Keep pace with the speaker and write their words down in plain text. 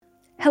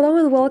Hello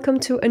and welcome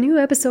to a new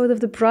episode of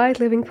the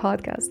Bright Living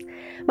Podcast.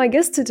 My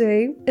guest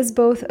today is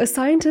both a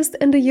scientist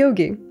and a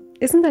yogi.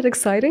 Isn't that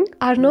exciting?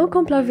 Arnaud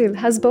Complainville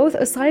has both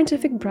a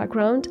scientific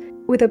background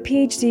with a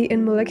PhD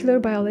in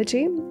molecular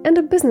biology and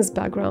a business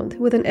background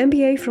with an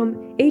MBA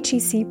from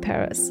HEC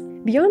Paris.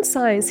 Beyond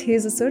science, he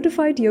is a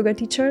certified yoga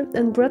teacher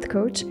and breath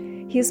coach.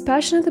 He is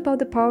passionate about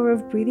the power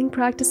of breathing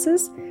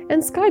practices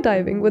and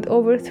skydiving with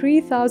over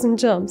 3,000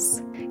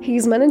 jumps. He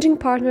is managing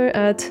partner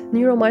at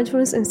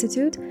Neuromindfulness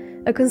Institute,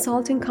 a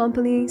consulting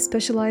company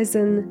specialized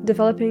in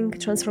developing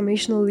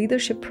transformational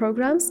leadership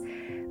programs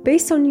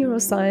based on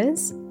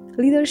neuroscience,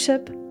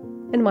 leadership,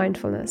 and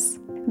mindfulness.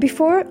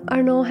 Before,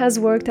 Arnaud has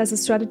worked as a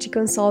strategy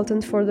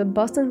consultant for the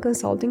Boston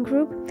Consulting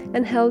Group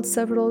and held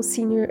several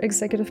senior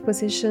executive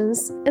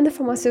positions in the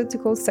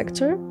pharmaceutical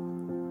sector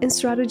in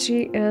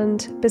strategy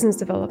and business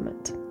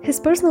development. His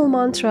personal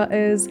mantra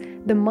is,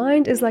 "The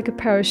mind is like a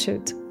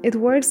parachute. It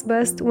works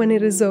best when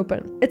it is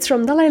open." It's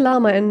from Dalai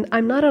Lama, and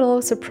I'm not at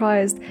all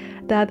surprised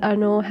that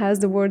Arnaud has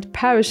the word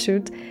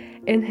parachute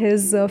in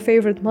his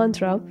favorite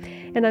mantra.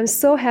 And I'm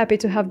so happy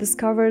to have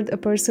discovered a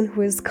person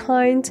who is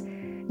kind,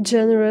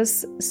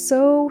 generous,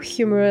 so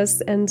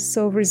humorous, and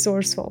so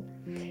resourceful.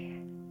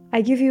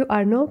 I give you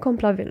Arnaud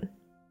Complainville.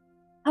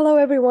 Hello,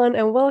 everyone,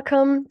 and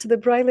welcome to the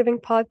Bright Living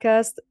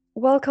Podcast.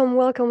 Welcome,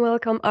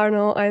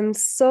 Arnaud. I'm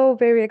so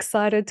very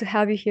excited to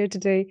have you here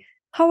today.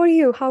 How are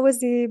you? How was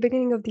the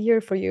beginning of the year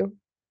for you?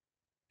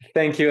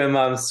 Thank you, Emma.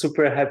 I'm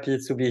super happy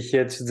to be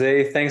here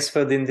today. Thanks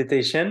for the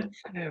invitation.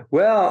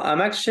 Well,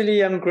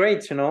 I'm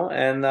great,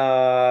 and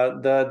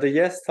the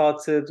year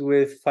started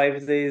with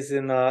 5 days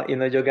in a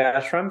yoga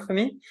ashram for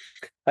me.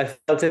 I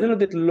felt a little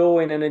bit low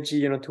in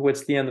energy,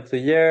 towards the end of the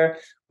year.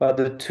 But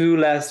the 2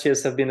 last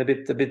years have been a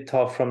bit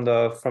tough from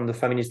the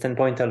family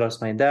standpoint. I lost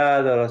my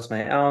dad, I lost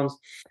my aunt.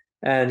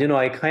 And,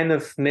 I kind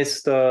of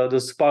missed the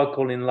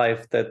sparkle in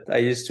life that I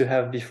used to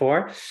have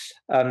before.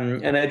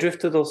 And I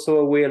drifted also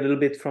away a little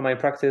bit from my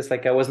practice.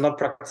 Like I was not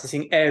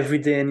practicing every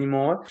day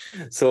anymore.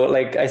 So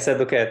like I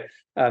said, okay,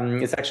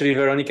 it's actually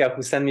Veronica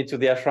who sent me to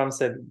the ashram,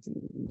 said,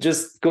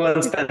 just go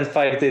and spend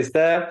 5 days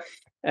there.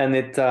 And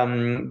it,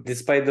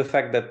 despite the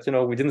fact that,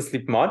 we didn't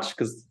sleep much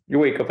because you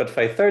wake up at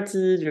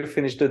 5:30, you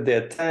finish the day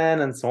at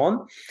 10 and so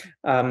on.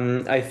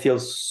 I feel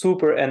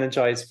super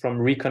energized from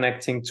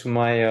reconnecting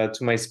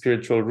to my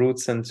spiritual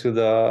roots and to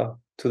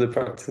the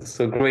practice.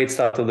 So great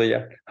start of the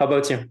year. How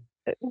about you?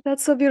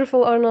 That's so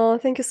beautiful, Arnaud.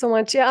 Thank you so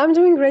much. Yeah, I'm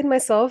doing great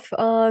myself,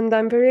 and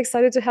I'm very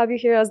excited to have you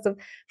here as the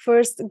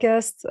first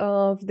guest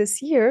of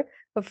this year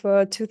of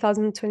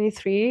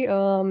 2023.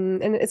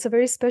 And it's a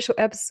very special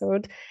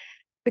episode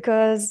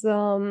because,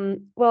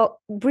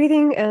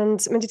 breathing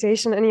and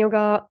meditation and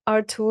yoga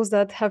are tools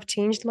that have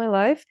changed my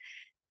life.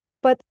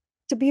 But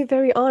to be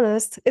very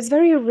honest, it's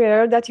very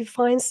rare that you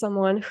find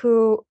someone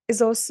who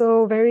is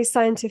also very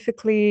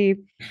scientifically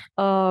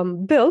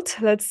built,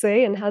 let's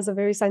say, and has a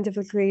very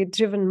scientifically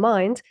driven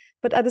mind,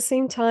 but at the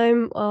same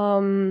time,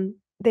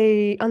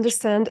 they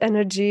understand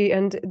energy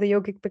and the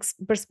yogic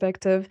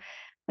perspective.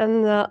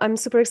 And I'm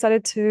super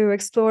excited to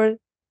explore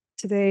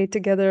today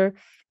together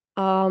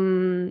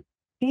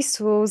these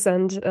tools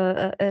and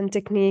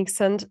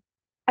techniques. And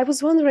I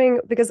was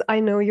wondering, because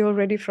I know you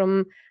already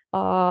from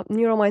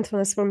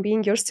neuromindfulness, from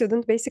being your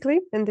student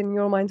basically in the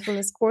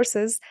neuromindfulness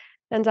courses,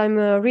 and I'm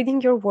reading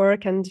your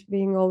work and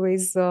being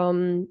always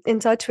in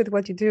touch with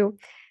what you do.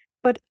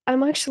 But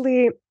I'm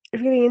actually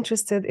really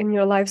interested in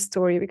your life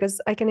story,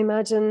 because I can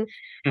imagine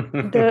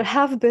there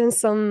have been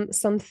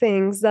some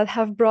things that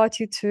have brought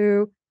you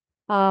to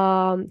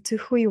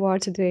who you are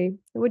today.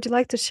 Would you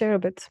like to share a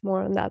bit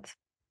more on that?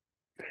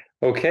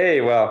 Okay,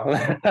 well,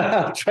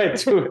 I'll try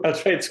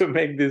to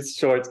make this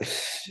short.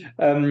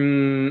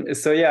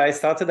 So yeah, I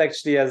started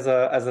actually as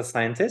a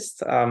scientist.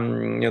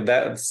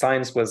 That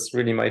science was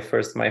really my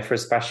first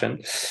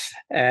passion.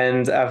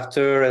 And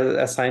after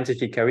a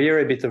scientific career,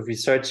 a bit of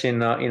research in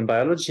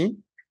biology,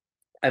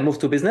 I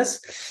moved to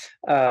business.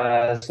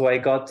 So I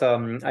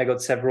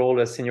got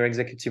several senior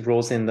executive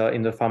roles in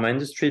the pharma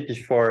industry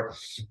before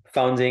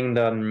founding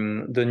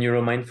the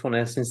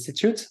Neuromindfulness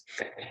Institute.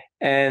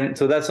 And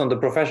so that's on the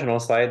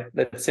professional side.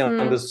 Let's say on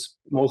the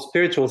more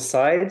spiritual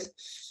side,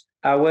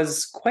 I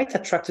was quite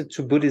attracted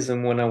to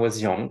Buddhism when I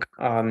was young.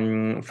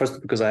 First,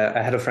 because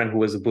I had a friend who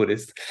was a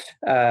Buddhist,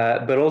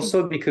 but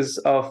also because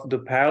of the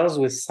parallels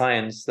with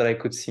science that I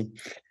could see.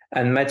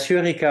 And Mathieu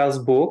Ricard's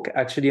book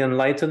actually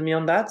enlightened me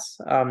on that,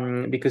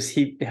 because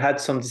he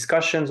had some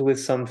discussions with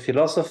some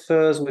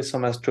philosophers, with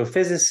some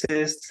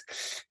astrophysicists,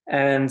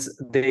 and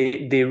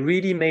they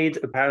really made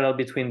a parallel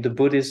between the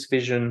Buddhist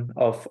vision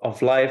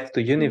of life,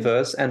 the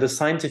universe, and the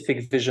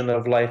scientific vision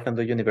of life and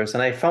the universe.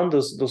 And I found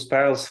those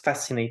parallels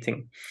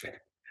fascinating.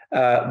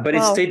 But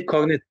wow.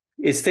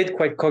 It stayed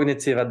quite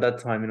cognitive at that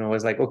time. I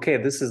was like, okay,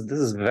 this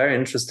is very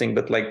interesting,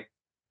 but like,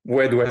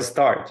 where do I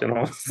start?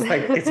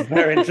 It's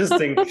very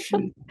interesting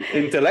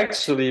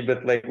intellectually,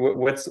 but like,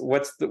 what's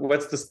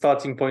the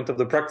starting point of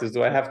the practice?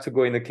 Do I have to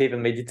go in a cave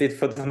and meditate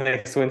for the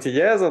next 20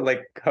 years, or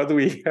like, how do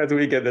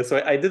we get there? So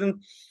I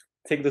didn't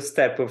take the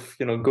step of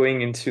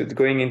going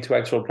into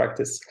actual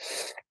practice.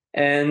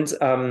 And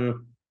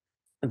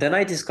then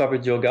I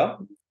discovered yoga,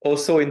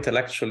 also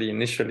intellectually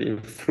initially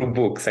through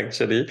books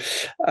actually,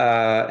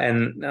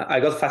 and I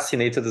got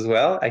fascinated as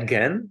well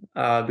again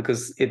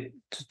because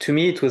to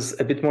me it was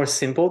a bit more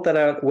simple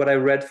than what I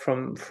read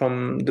from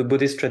the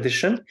Buddhist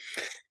tradition,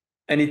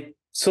 and it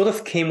sort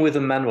of came with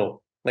a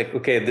manual. Like,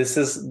 okay,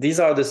 these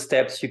are the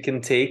steps you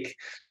can take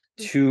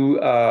to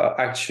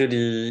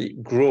actually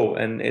grow.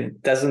 And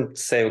it doesn't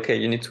say, okay,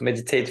 you need to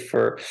meditate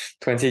for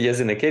 20 years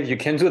in a cave. You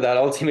can do that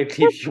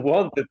ultimately if you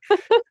want, but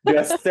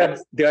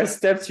there are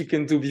steps you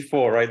can do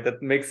before, right?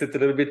 That makes it a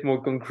little bit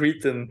more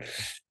concrete and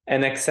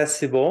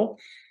accessible.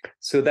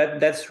 So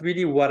that's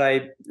really what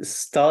I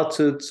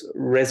started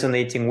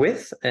resonating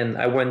with. And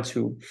I went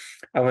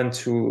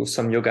to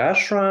some yoga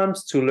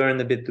ashrams to learn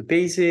a bit the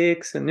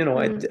basics. And,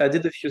 I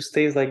did a few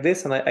stays like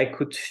this, and I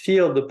could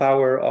feel the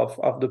power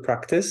of the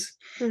practice.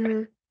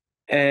 Mm-hmm.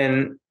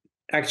 And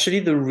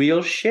actually, the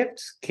real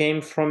shift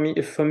came for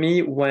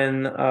me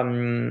when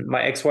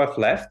my ex-wife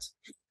left.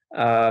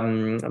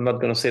 I'm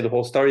not going to say the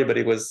whole story, but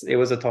it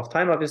was a tough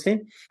time,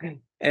 obviously.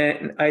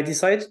 And I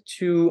decided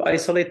to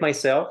isolate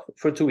myself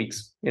for 2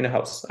 weeks in a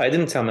house. I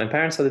didn't tell my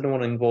parents. I didn't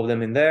want to involve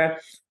them in there.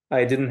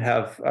 I didn't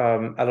have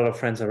a lot of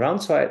friends around.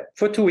 So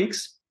for 2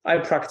 weeks, I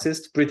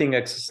practiced breathing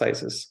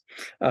exercises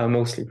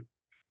mostly.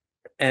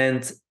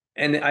 And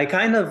I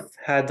kind of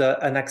had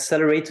an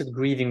accelerated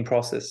grieving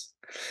process.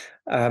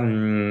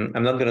 I'm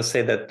not going to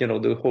say that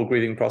the whole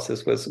grieving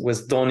process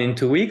was done in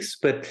 2 weeks,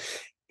 but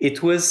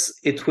it was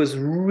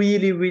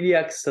really, really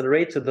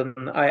accelerated,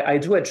 and I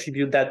do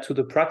attribute that to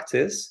the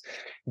practice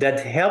that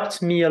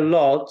helped me a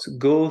lot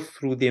go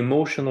through the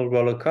emotional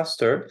roller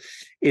coaster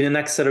in an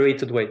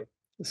accelerated way.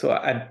 So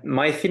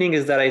my feeling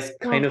is that I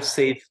kind of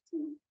saved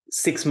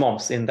 6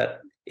 months in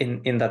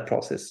that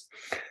process.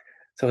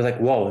 So I was like,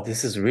 "Whoa,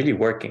 this is really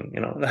working!"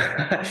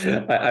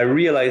 I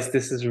realized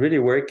this is really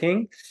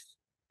working.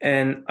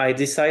 And I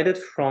decided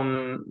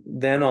from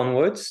then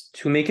onwards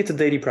to make it a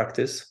daily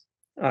practice.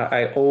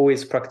 I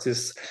always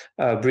practice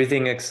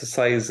breathing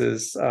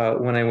exercises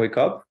when I wake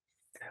up.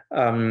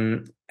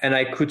 And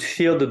I could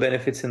feel the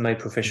benefits in my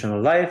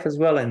professional life as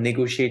well. I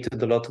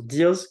negotiated a lot of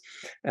deals,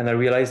 and I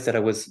realized that I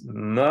was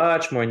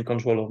much more in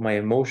control of my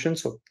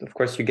emotions. So, of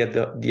course, you get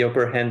the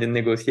upper hand in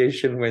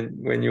negotiation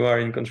when you are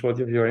in control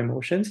of your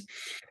emotions.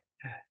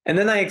 And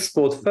then I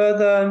explored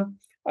further.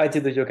 I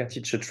did the yoga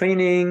teacher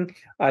training.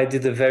 I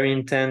did a very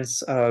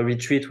intense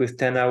retreat with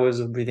 10 hours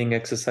of breathing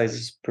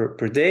exercises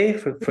per day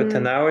for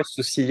 10 hours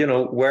to see,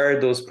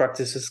 where those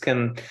practices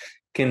can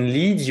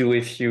lead you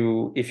if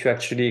you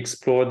actually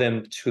explore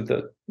them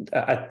to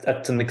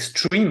at an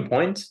extreme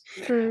point.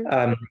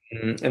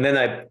 And then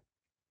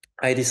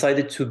I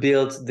decided to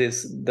build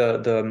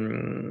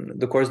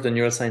the course, the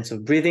neuroscience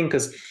of breathing,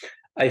 because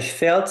I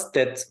felt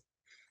that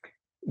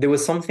there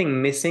was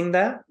something missing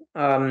there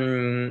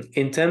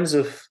in terms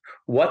of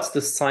what's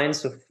the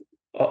science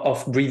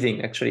of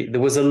breathing. Actually, there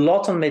was a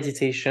lot on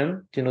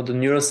meditation, the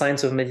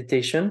neuroscience of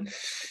meditation,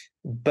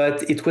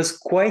 but it was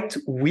quite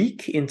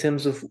weak in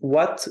terms of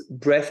what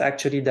breath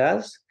actually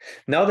does.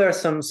 Now there are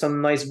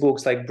some nice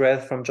books like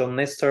Breath from John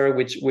Nestor,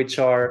 which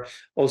are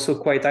also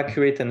quite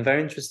accurate and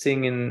very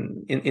interesting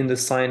in the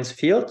science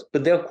field,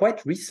 but they're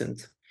quite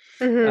recent.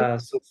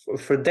 So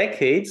for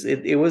decades,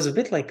 it was a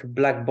bit like a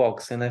black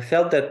box, and I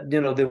felt that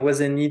there was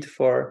a need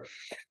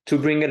to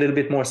bring a little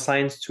bit more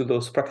science to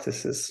those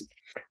practices.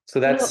 So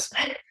that's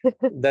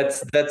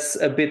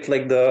a bit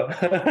like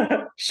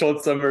the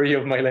short summary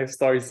of my life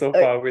story so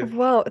far.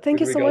 Wow, thank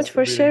you so much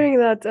for sharing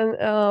that. And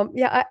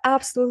I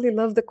absolutely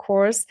love the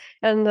course,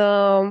 and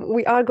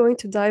we are going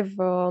to dive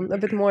a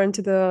bit more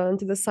into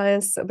the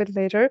science a bit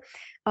later.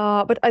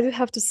 But I do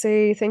have to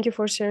say thank you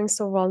for sharing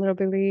so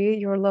vulnerably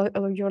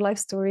your life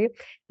story,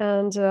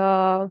 and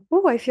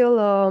I feel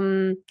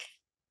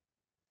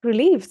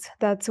relieved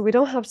that we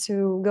don't have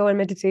to go and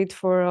meditate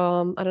for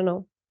I don't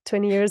know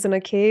 20 years in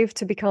a cave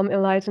to become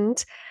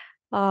enlightened.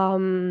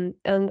 And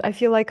I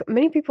feel like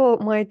many people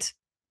might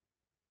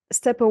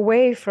step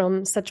away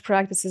from such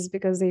practices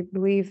because they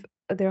believe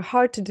they're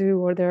hard to do,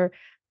 or there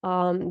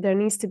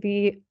needs to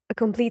be a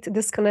complete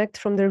disconnect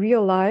from the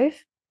real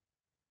life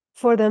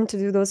for them to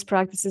do those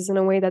practices in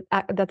a way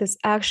that is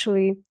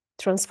actually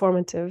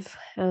transformative.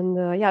 And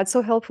it's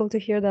so helpful to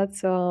hear that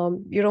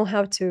you don't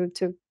have to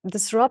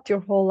disrupt your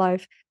whole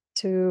life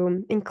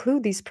to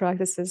include these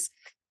practices.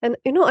 And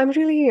I'm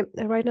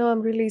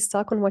really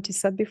stuck on what you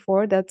said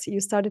before, that you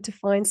started to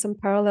find some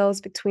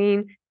parallels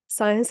between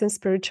science and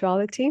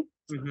spirituality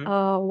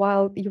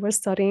while you were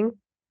studying.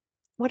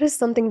 What is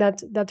something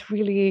that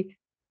really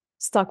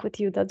stuck with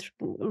you, that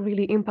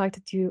really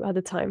impacted you at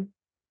the time?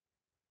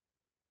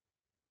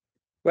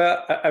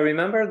 Well, I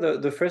remember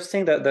the first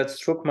thing that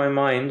struck my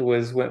mind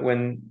was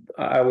when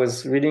I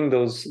was reading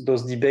those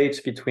debates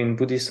between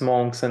Buddhist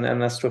monks and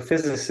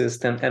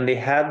astrophysicists, and they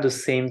had the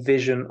same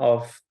vision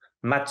of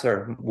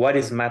matter. What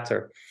is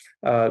matter?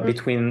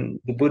 Between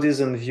the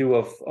Buddhism view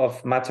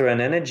of matter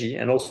and energy,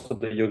 and also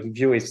the yogic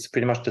view is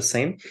pretty much the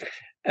same.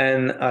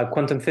 and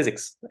quantum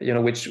physics,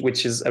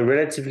 which is a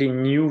relatively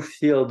new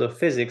field of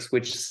physics,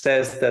 which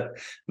says that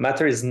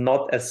matter is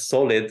not as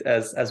solid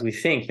as we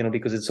think,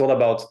 because it's all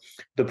about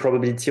the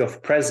probability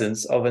of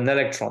presence of an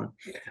electron.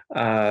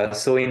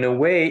 So in a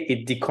way,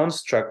 it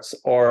deconstructs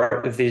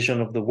our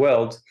vision of the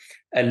world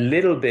a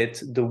little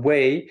bit, the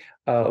way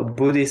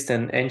Buddhist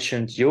and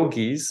ancient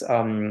yogis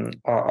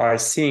are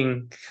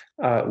seeing,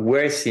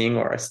 were seeing,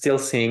 or are still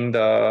seeing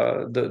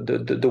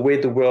the way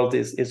the world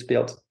is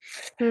built.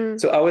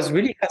 So I was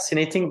really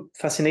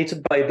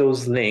fascinated by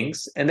those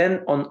links. And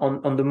then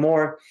on the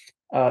more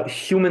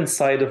human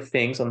side of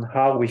things, on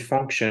how we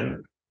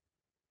function,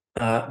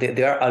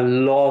 there are a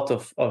lot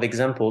of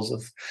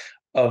examples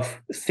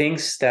of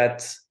things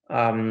that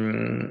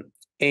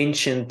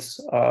ancient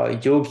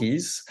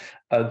yogis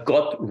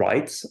got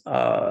right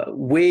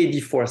way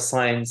before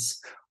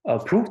science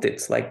proved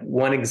it. Like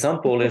one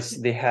example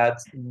is they had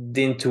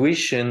the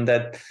intuition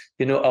that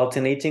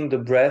alternating the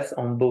breath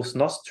on both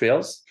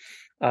nostrils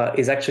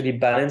is actually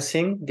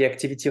balancing the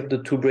activity of the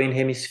two brain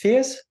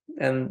hemispheres.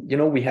 And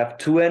we have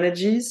two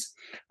energies,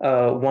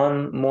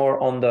 one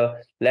more on the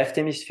left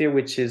hemisphere,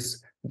 which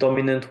is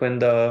dominant when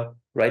the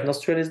right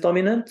nostril is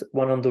dominant,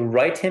 one on the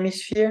right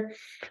hemisphere,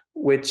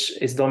 which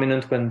is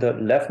dominant when the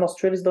left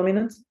nostril is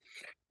dominant.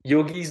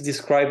 Yogis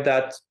described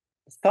that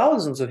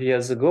thousands of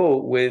years ago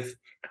with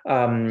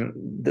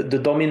the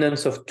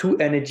dominance of two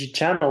energy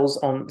channels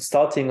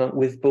starting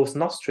with both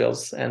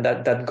nostrils, and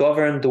that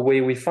govern the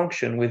way we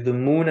function with the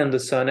moon and the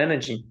sun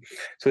energy.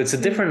 So it's a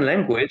different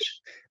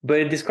language, but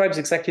it describes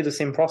exactly the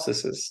same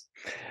processes.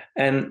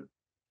 And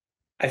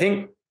I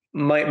think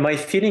my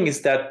feeling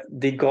is that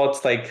they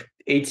got like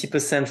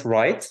 80%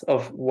 right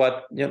of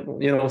what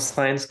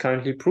science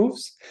currently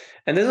proves.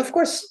 And there's of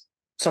course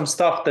some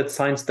stuff that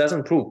science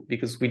doesn't prove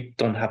because we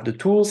don't have the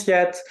tools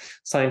yet.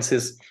 Science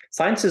is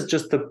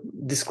just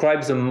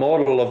describes a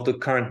model of the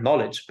current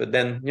knowledge, but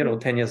then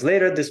 10 years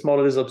later this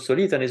model is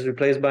obsolete and is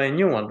replaced by a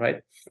new one,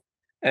 right?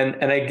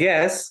 And I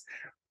guess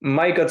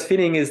my gut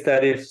feeling is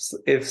that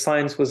if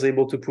science was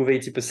able to prove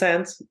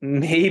 80%,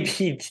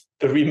 maybe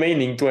the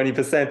remaining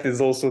 20%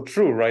 is also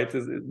true, right?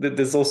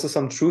 There's also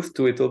some truth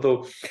to it,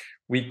 although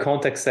we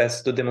can't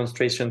access the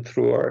demonstration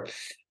through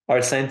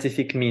our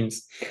scientific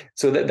means.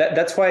 So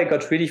that's why I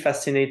got really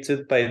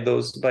fascinated by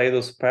those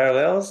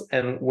parallels.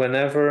 And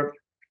whenever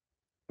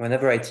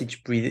I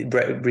teach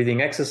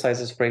breathing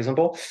exercises, for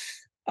example,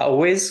 I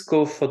always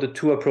go for the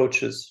two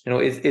approaches.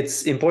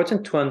 It's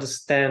important to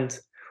understand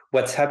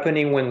what's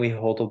happening when we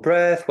hold our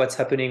breath, what's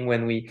happening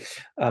when we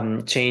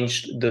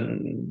change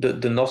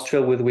the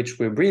nostril with which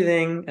we're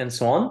breathing, and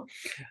so on.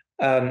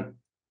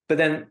 But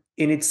then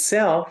in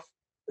itself,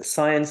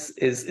 science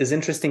is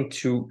interesting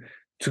to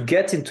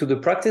get into the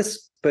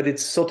practice, but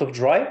it's sort of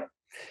dry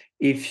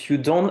if you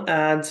don't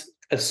add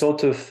a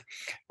sort of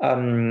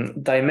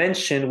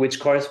dimension which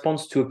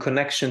corresponds to a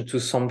connection to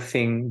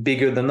something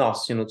bigger than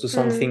us, to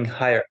something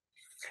higher.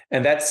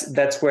 And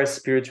that's where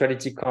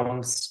spirituality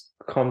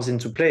comes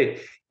into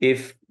play.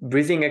 If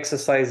breathing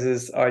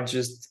exercises are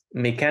just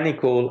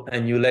mechanical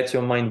and you let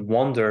your mind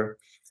wander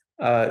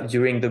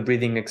during the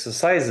breathing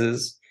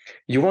exercises,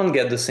 you won't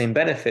get the same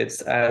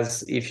benefits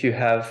as if you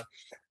have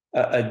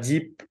a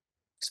deep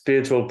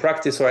spiritual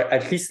practice, or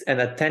at least an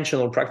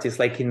attentional practice,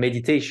 like in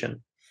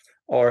meditation,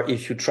 or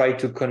if you try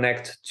to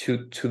connect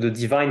to the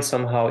divine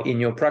somehow in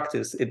your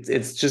practice.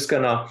 It's just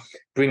gonna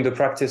bring the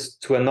practice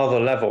to another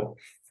level.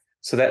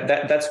 So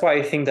that's why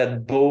I think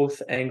that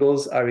both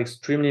angles are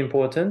extremely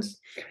important.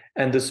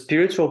 And the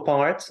spiritual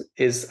part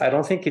is, I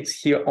don't think it's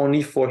here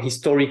only for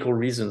historical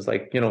reasons.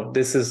 Like,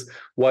 this is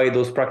why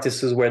those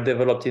practices were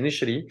developed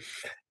initially.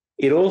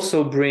 It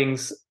also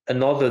brings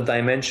another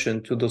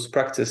dimension to those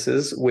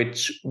practices,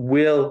 which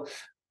will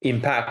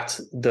impact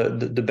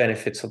the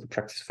benefits of the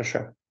practice for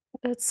sure.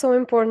 That's so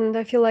important.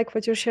 I feel like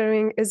what you're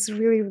sharing is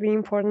really, really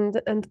important.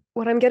 And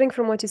what I'm getting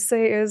from what you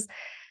say is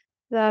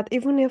that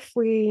even if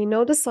we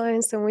know the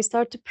science and we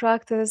start to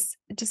practice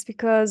just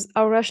because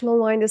our rational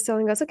mind is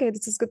telling us, okay,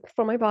 this is good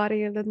for my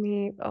body, let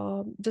me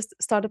just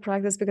start a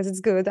practice because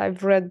it's good.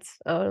 I've read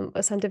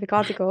a scientific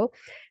article.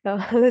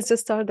 Let's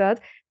just start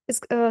that.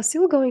 It's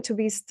still going to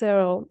be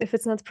sterile if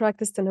it's not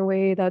practiced in a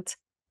way that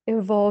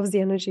involves the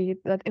energy,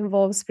 that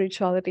involves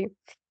spirituality.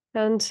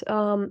 And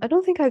I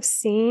don't think I've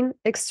seen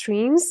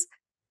extremes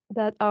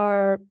that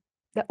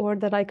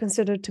I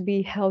consider to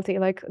be healthy,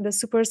 like the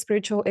super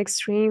spiritual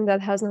extreme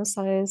that has no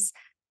science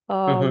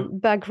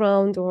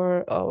background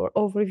or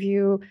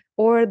overview,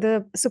 or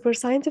the super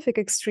scientific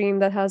extreme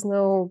that has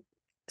no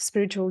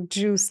spiritual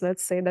juice,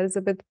 let's say, that is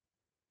a bit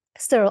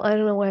sterile. I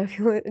don't know why I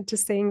feel it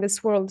just saying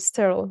this world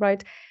sterile,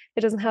 right?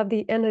 It doesn't have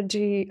the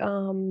energy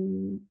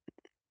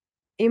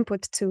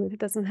input to it. It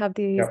doesn't have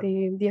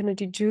the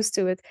energy juice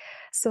to it.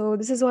 So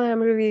this is why I'm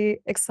really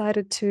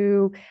excited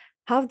to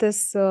have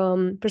this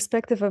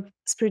perspective of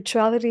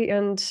spirituality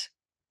and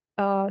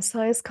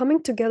science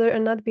coming together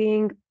and not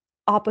being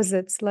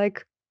opposites,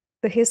 like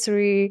the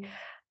history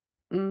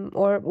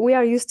or we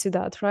are used to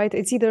that, right?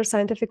 It's either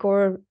scientific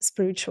or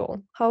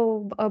spiritual.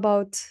 How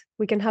about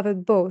we can have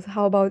it both?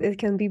 How about it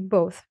can be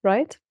both,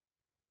 right?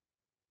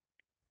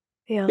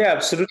 Yeah. Yeah,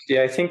 absolutely.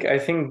 I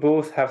think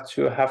both have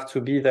to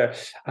be there.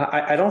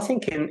 I don't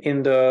think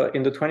in the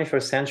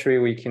 21st century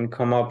we can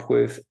come up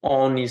with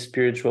only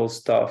spiritual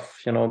stuff,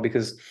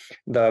 because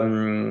I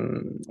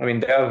mean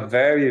there are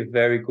very,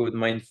 very good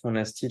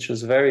mindfulness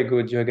teachers, very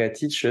good yoga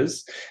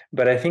teachers,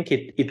 but I think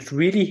it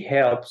really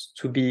helps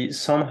to be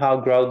somehow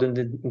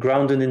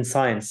grounded in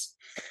science.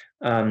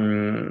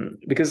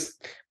 Because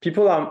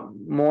people are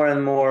more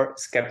and more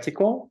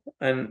skeptical,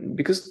 and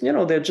because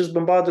they're just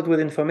bombarded with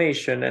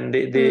information, and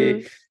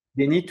they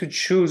need to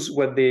choose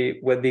what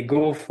they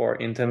go for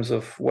in terms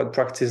of what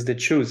practice they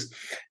choose.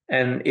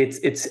 And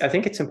it's I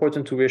think it's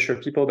important to reassure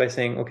people by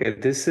saying, okay,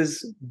 this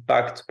is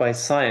backed by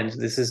science.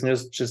 This is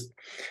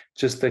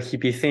just a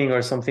hippie thing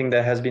or something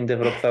that has been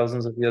developed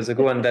thousands of years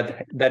ago, and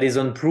that is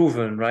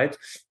unproven, right?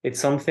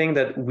 It's something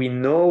that we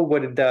know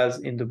what it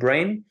does in the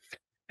brain.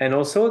 And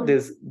also,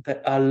 there's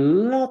a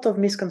lot of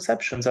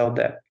misconceptions out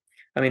there.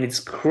 I mean, it's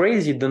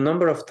crazy the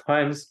number of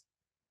times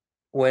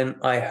when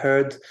I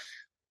heard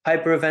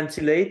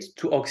hyperventilate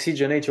to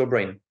oxygenate your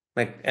brain.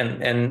 Like,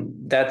 and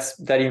that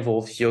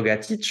involves yoga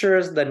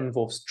teachers, that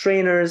involves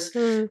trainers.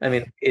 I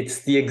mean, it's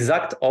the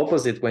exact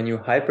opposite. When you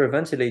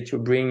hyperventilate, you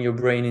bring your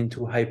brain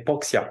into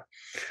hypoxia.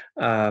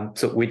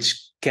 So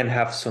which can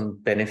have some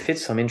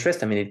benefits, some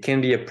interest. I mean, it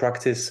can be a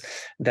practice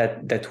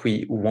that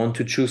we want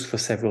to choose for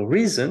several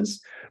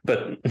reasons,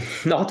 but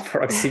not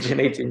for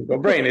oxygenating your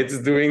brain. It's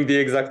doing the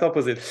exact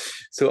opposite.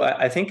 So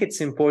I think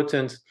it's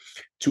important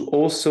to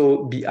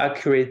also be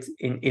accurate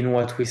in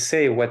what we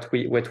say, what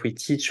we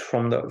teach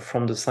from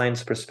the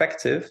science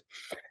perspective,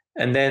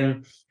 and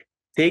then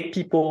take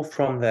people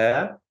from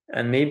there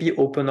and maybe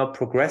open up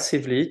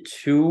progressively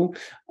to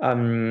a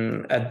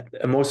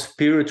more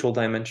spiritual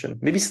dimension.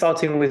 Maybe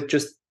starting with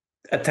just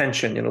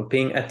attention,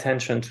 paying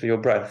attention to your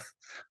breath,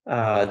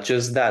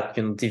 just that,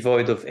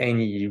 devoid of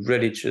any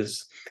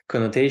religious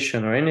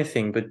connotation or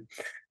anything, but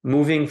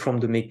moving from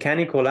the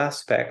mechanical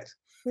aspect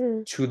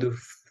to the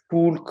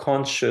full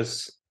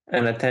conscious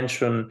and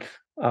attention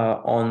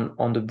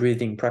on the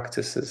breathing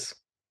practices.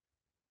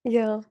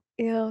 Yeah,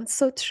 it's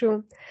so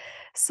true.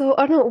 So,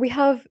 Arnaud, we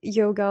have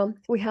yoga,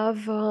 we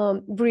have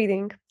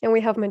breathing, and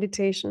we have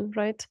meditation,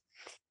 right?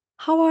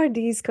 How are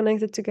these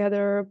connected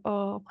together?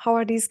 How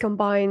are these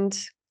combined?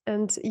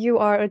 And you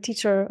are a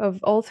teacher of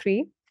all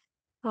three,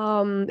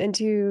 and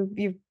you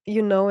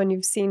know, and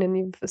you've seen, and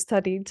you've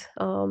studied.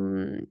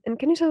 And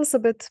can you tell us a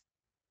bit?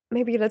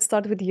 Maybe let's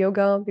start with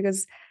yoga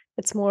because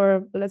it's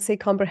more, let's say,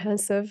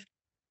 comprehensive.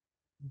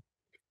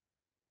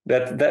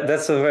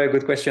 That's a very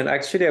good question.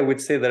 Actually, I would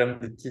say that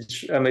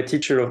I'm a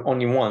teacher of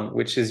only one,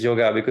 which is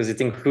yoga, because it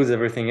includes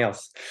everything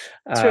else.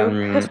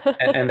 True.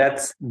 And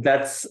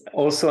that's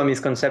also a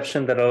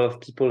misconception that a lot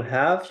of people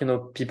have.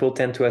 People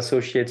tend to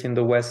associate in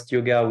the West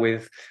yoga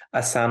with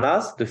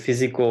asanas, the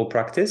physical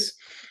practice,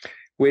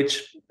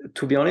 which,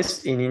 to be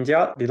honest, in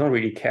India, they don't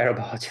really care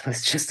about.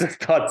 It's just a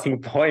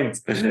starting point,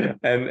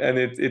 and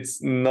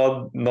it's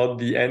not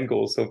the end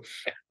goal. So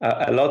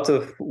a lot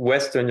of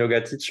Western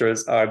yoga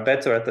teachers are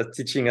better at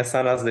teaching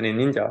asanas than in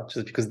India,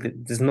 just because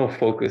there's no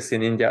focus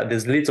in India.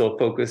 There's little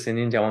focus in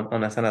India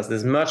on asanas.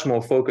 There's much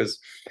more focus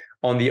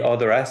on the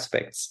other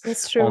aspects,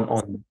 That's true.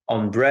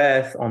 on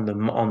breath, on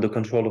the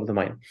control of the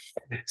mind.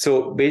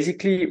 So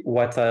basically,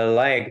 what I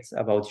liked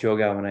about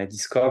yoga when I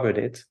discovered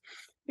it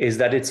is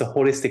that it's a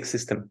holistic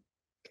system.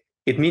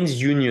 It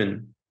means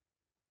union,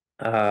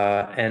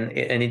 and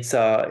it's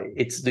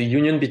the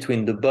union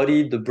between the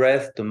body, the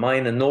breath, the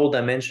mind, and all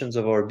dimensions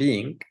of our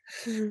being,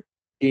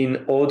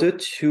 in order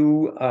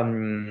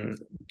to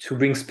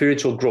bring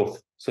spiritual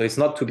growth. So it's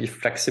not to be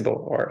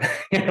flexible or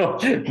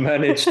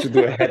manage to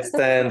do a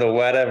headstand or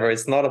whatever.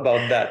 It's not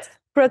about that.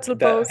 Pretzel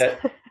pose.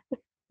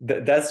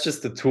 That's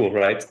just a tool,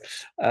 right?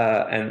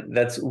 And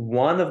that's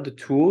one of the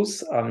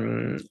tools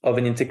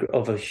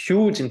of a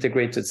huge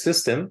integrated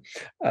system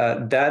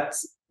that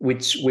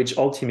which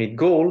ultimate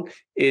goal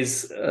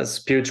is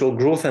spiritual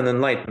growth and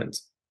enlightenment.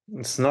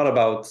 It's not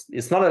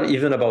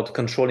even about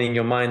controlling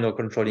your mind or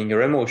controlling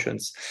your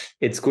emotions.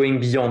 It's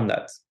going beyond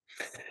that.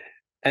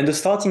 And the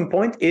starting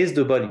point is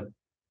the body.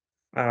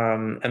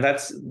 And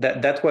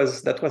that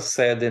was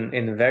said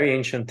in very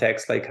ancient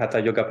texts like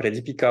Hatha Yoga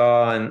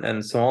Pradipika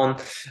and so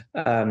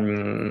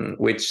on,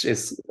 which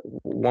is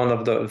one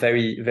of the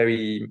very,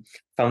 very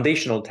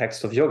foundational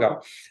texts of yoga.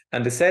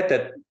 And they said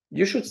that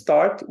you should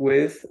start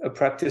with a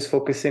practice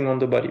focusing on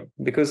the body,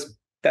 because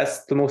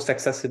that's the most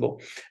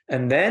accessible.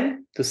 And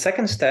then the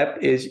second step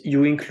is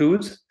you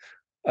include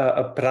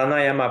a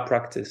pranayama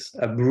practice,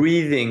 a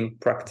breathing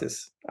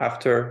practice,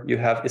 after you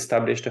have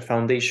established a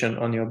foundation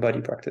on your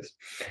body practice.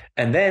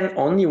 And then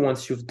only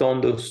once you've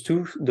done those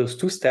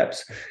two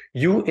steps,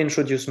 you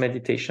introduce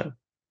meditation.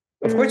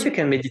 Of course, you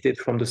can meditate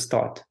from the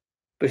start,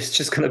 but it's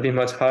just going to be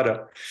much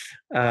harder.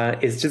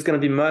 It's just going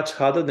to be much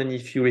harder than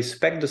if you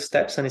respect the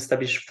steps and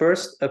establish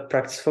first a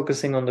practice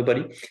focusing on the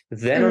body,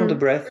 then on the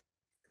breath,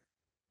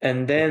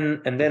 and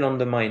then on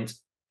the mind.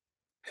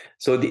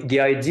 So the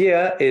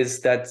idea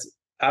is that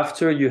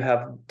after you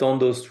have done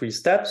those 3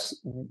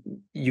 steps,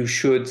 you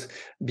should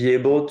be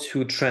able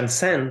to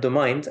transcend the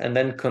mind and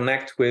then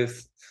connect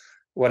with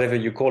whatever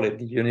you call it,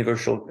 the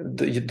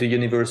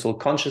universal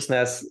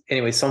consciousness.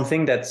 Anyway,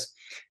 something that's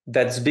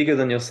bigger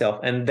than yourself,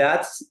 and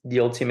that's the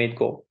ultimate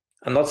goal.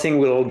 I'm not saying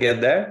we'll all get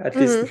there, at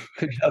least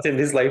not in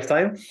this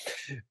lifetime,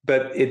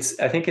 but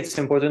I think it's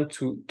important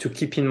to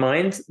keep in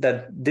mind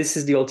that this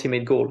is the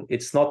ultimate goal.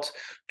 It's not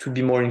to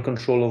be more in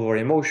control of our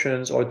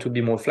emotions or to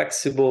be more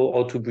flexible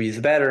or to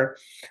breathe better.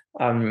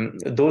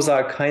 Those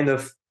are kind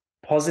of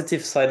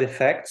positive side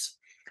effects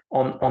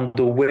on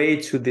the way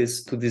to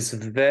this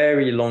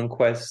very long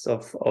quest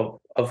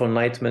of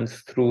enlightenment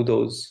through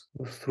those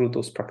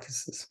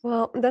practices.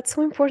 Well, that's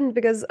so important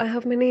because I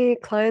have many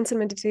clients in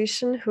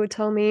meditation who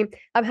tell me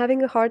I'm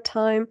having a hard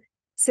time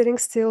sitting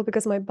still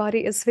because my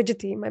body is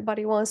fidgety, my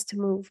body wants to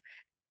move.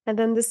 And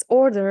then this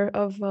order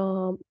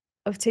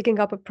of taking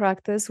up a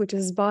practice, which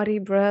is body,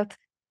 breath,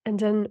 and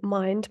then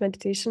mind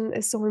meditation,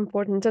 is so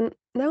important. And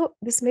now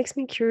this makes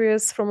me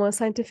curious from a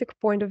scientific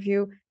point of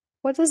view.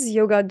 What does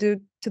yoga do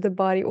to the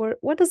body, or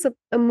what does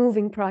a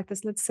moving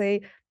practice? Let's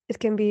say it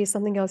can be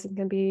something else. It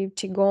can be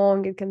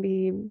qigong. It can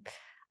be,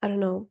 I don't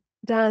know,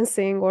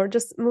 dancing, or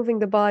just moving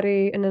the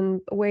body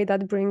in a way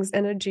that brings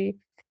energy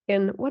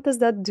in. What does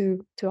that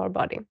do to our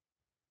body?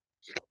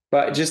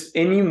 But just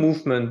any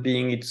movement,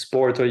 being it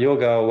sport or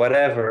yoga or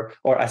whatever,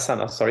 or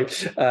asana, sorry,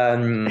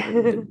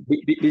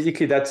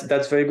 basically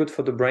that's very good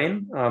for the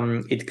brain.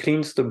 It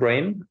cleans the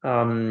brain,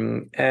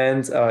 and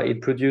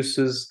it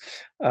produces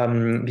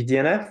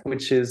BDNF,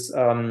 which is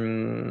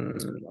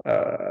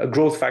a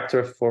growth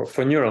factor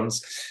for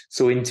neurons.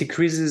 So it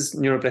increases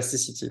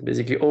neuroplasticity.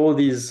 Basically, all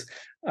these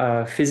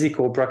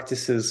physical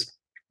practices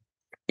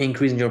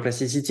increase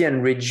neuroplasticity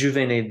and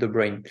rejuvenate the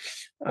brain.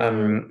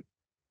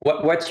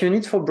 What you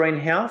need for brain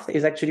health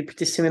is actually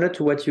pretty similar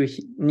to what you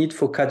need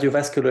for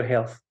cardiovascular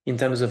health in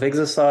terms of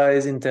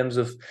exercise, in terms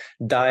of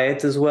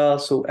diet as well.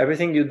 So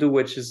everything you do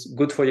which is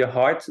good for your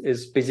heart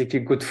is basically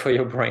good for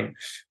your brain.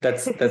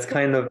 That's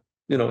kind of,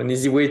 an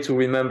easy way to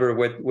remember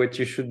what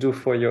you should do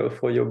for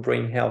your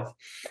brain health.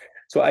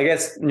 So I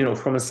guess,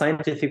 from a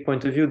scientific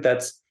point of view,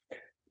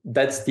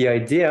 that's the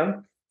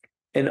idea.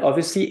 And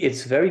obviously,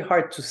 it's very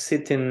hard to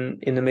sit in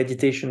a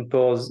meditation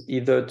pose,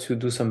 either to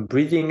do some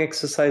breathing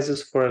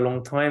exercises for a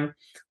long time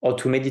or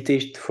to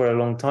meditate for a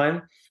long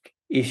time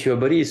if your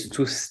body is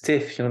too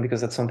stiff,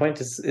 because at some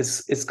point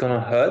it's going to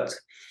hurt.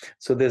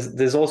 So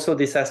there's also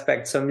this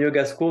aspect. Some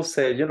yoga schools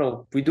say,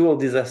 we do all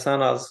these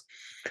asanas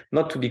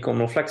not to become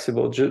more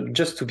flexible,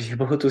 just to be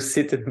able to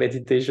sit in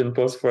meditation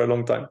pose for a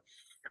long time.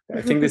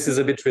 I think this is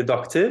a bit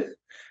reductive,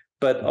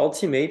 but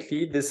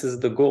ultimately, this is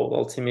the goal.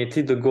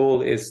 Ultimately, the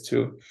goal is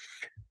to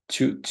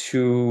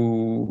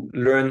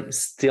learn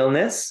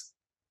stillness,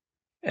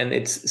 and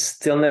it's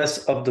stillness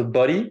of the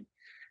body,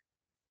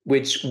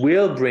 which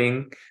will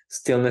bring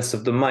stillness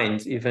of the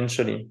mind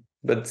eventually.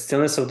 But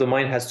stillness of the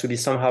mind has to be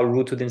somehow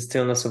rooted in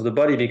stillness of the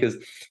body, because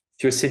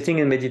if you're sitting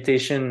in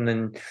meditation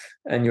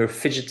and you're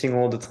fidgeting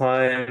all the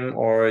time,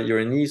 or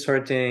your knees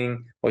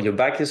hurting, or your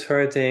back is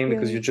hurting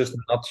because you're just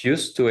not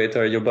used to it,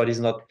 or your body's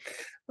not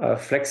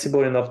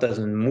flexible enough,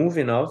 doesn't move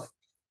enough,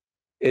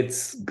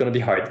 it's going to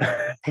be hard.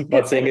 I'm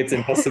not saying it's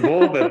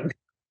impossible, but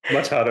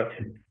much harder.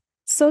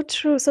 So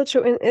true, so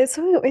true. And it's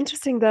so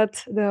interesting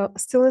that the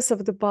stillness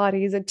of the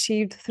body is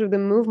achieved through the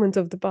movement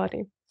of the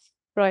body,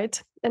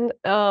 right? And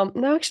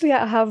now actually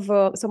I have,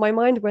 so my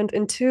mind went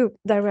in 2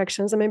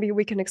 directions, and maybe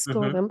we can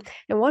explore them.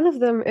 And one of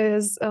them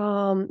is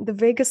the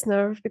vagus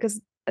nerve,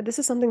 because this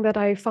is something that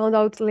I found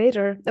out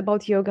later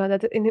about yoga,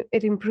 that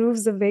it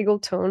improves the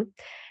vagal tone.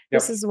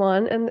 This is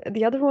one. And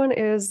the other one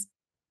is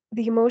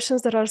the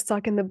emotions that are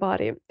stuck in the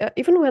body.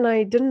 Even when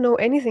I didn't know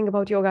anything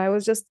about yoga, I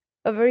was just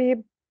a very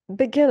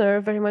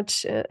beginner, very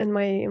much in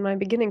my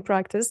beginning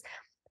practice.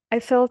 I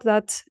felt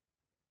that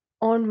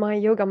on my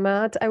yoga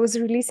mat, I was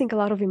releasing a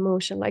lot of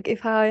emotion. Like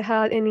if I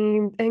had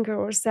any anger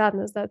or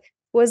sadness that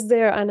was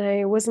there and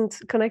I wasn't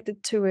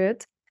connected to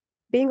it,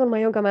 being on my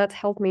yoga mat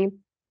helped me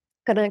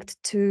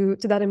connect to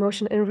that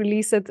emotion and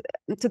release it,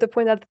 to the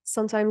point that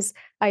sometimes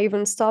I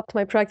even stopped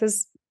my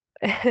practice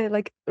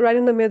like right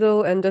in the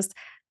middle and just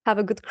have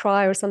a good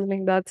cry or something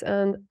like that.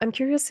 And I'm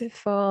curious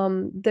if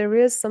there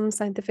is some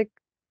scientific,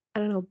 I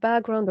don't know,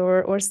 background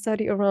or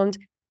study around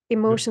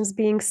emotions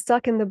being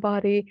stuck in the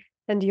body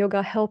and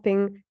yoga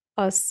helping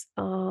us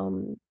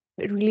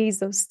release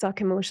those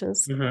stuck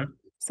emotions.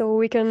 So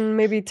we can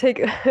maybe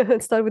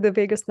start with the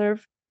vagus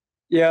nerve.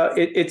 Yeah,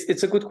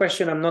 it's a good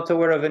question. I'm not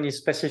aware of any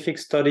specific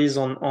studies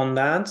on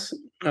that.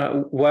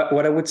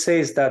 What I would say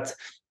is that,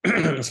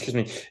 excuse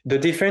me, the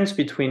difference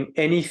between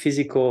any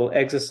physical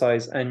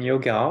exercise and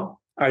yoga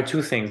are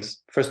 2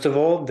 things. First of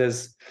all,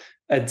 there's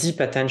a deep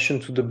attention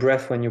to the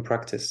breath when you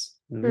practice.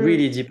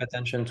 Really deep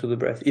attention to the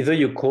breath. Either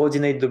you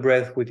coordinate the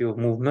breath with your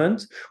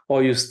movement,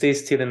 or you stay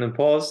still in a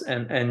pause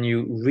and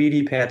you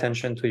really pay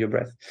attention to your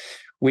breath,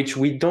 which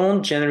we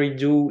don't generally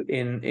do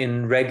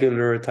in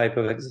regular type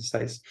of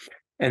exercise.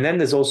 And then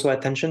there's also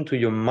attention to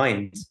your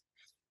mind.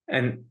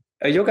 And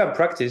a yoga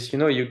practice,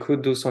 you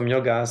could do some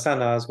yoga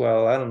asana as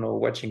well. I don't know,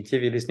 watching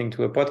TV, listening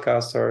to a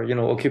podcast, or,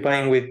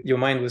 occupying with your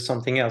mind with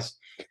something else.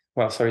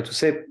 Well, sorry to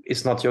say,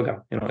 it's not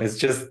yoga. It's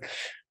just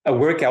a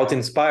workout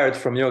inspired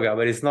from yoga,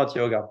 but it's not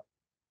yoga.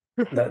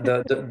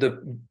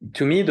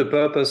 To me, the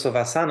purpose of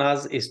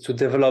asanas is to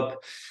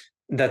develop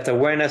that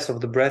awareness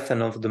of the breath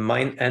and of the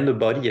mind and the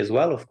body as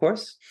well, of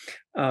course,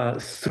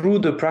 through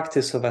the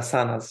practice of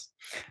asanas.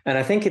 And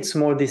I think it's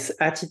more this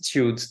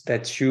attitude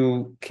that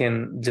you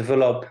can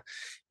develop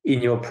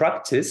in your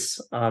practice,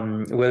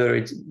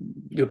 whether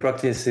your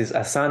practice is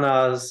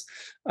asanas,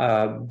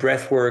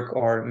 breath work,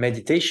 or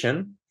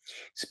meditation.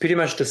 It's pretty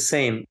much the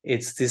same.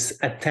 It's this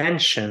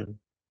attention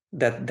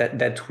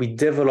that we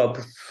develop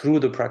through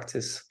the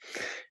practice.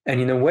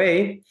 And in a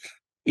way,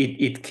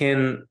 it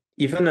can,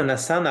 even an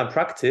asana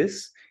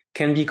practice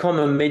can become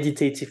a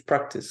meditative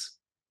practice.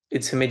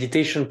 It's a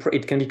meditation.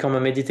 It can become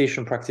a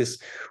meditation practice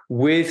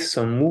with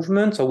some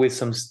movement or with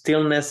some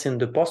stillness in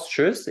the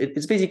postures.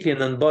 It's basically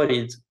an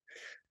embodied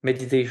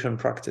meditation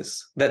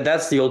practice.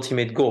 That's the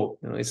ultimate goal.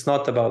 It's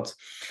not about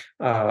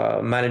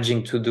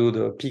managing to do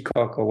the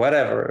peacock or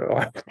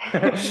whatever.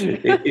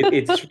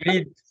 It's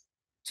really,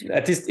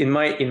 at least in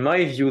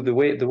my view, the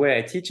way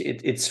I teach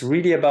it, it's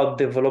really about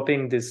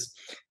developing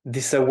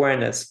this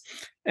awareness.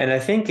 And I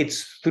think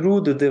it's through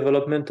the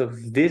development of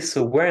this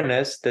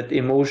awareness that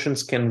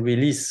emotions can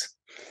release,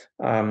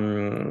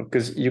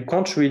 because you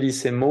can't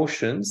release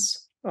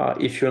emotions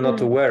if you're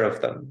not aware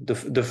of them.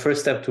 The first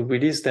step to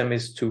release them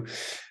is to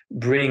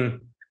bring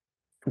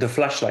the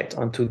flashlight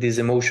onto these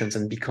emotions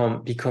and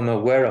become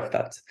aware of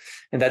that.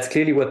 And that's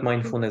clearly what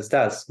mindfulness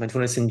does.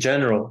 Mindfulness in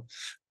general,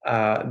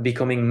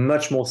 becoming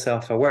much more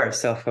self-aware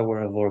of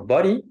our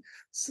body,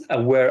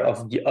 aware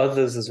of the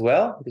others as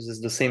well, because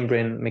it's the same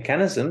brain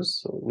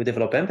mechanisms. So we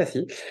develop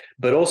empathy,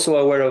 but also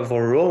aware of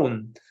our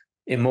own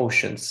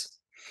emotions.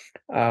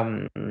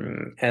 And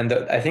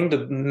I think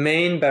the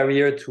main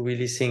barrier to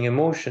releasing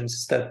emotions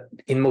is that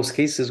in most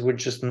cases, we're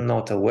just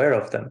not aware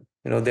of them.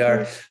 They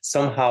are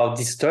somehow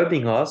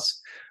disturbing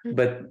us,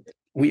 but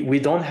we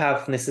don't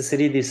have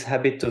necessarily this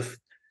habit of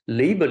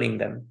labeling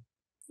them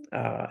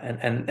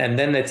and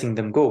then letting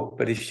them go.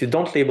 But if you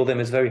don't label them,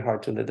 it's very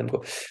hard to let them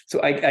go.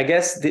 So I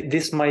guess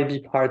this might be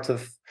part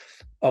of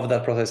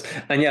that process.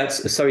 And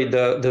sorry,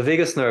 the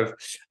vagus nerve.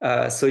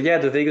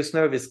 The vagus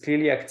nerve is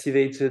clearly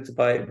activated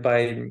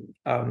by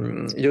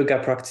yoga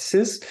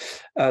practices.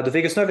 The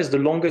vagus nerve is the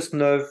longest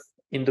nerve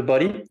in the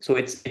body. So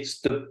it's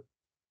the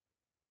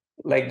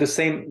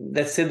same,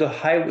 let's say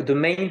the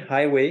main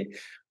highway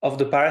of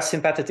the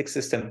parasympathetic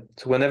system.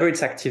 So whenever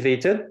it's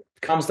activated,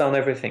 it calms down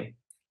everything. It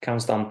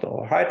calms down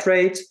our heart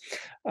rate.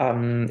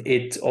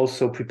 It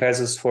also prepares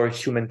us for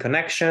human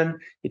connection.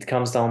 It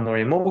calms down our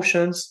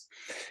emotions.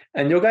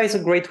 And yoga is a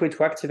great way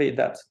to activate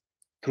that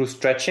through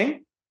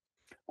stretching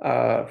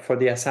for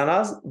the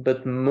asanas,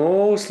 but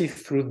mostly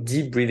through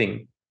deep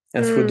breathing.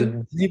 And through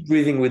the deep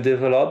breathing we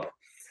develop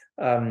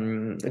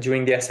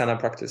during the asana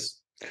practice.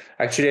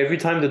 Actually, every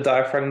time the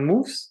diaphragm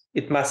moves,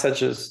 it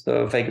massages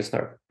the vagus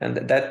nerve, and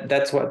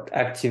that's what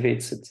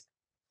activates it.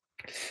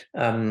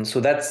 So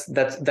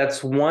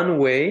that's one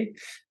way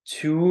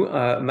to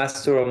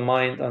master our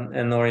mind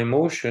and our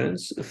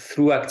emotions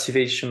through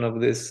activation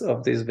of this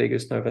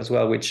vagus nerve as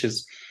well, which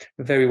is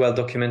very well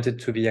documented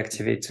to be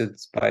activated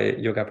by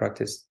yoga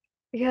practice.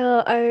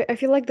 Yeah, I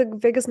feel like the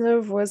vagus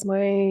nerve was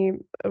my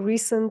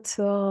recent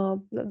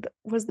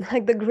was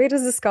like the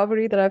greatest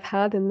discovery that I've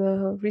had in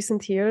the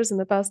recent years, in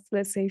the past,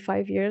 let's say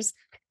 5 years.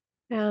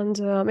 And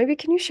maybe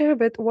can you share a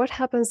bit what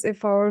happens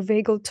if our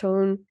vagal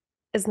tone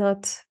is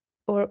not,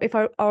 or if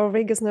our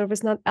vagus nerve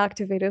is not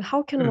activated?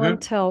 How can one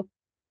tell?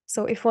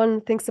 So if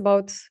one thinks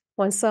about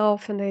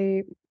oneself and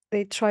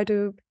they try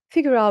to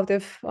figure out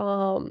if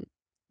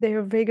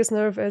their vagus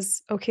nerve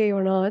is okay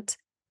or not,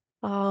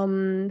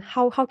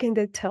 how can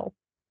they tell?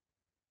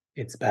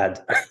 It's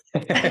bad.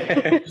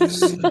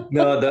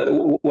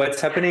 No,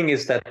 what's happening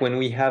is that when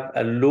we have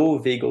a low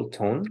vagal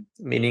tone,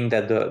 meaning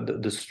that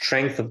the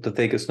strength of the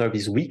vagus nerve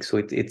is weak, so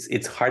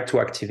it's hard to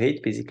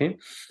activate, basically.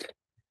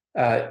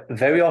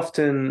 Very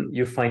often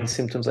you find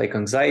symptoms like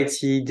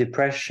anxiety,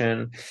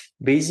 depression.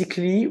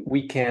 Basically,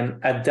 we can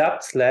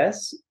adapt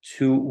less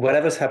to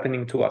whatever's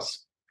happening to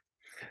us.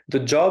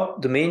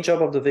 The main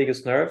job of the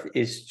vagus nerve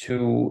is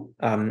to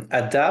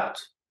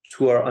adapt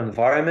to our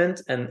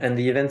environment and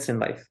the events in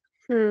life.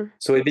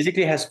 So it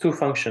basically has two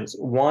functions.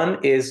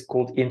 One is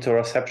called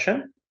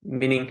interoception,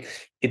 meaning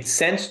it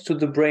sends to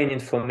the brain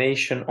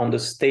information on the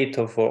state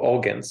of our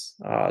organs,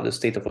 the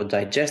state of our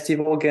digestive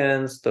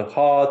organs, the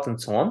heart,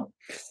 and so on.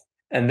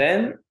 And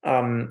then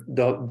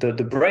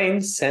the brain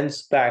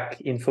sends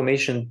back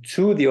information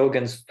to the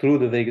organs through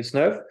the vagus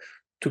nerve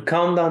to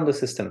calm down the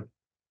system.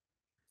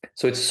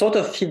 So it's sort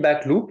of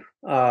feedback loop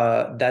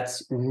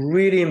that's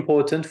really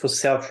important for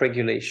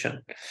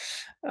self-regulation.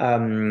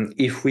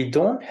 If we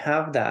don't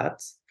have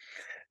that,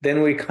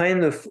 then we're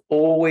kind of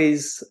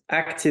always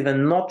active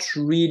and not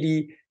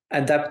really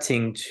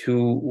adapting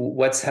to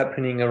what's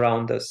happening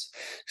around us.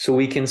 So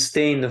we can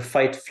stay in the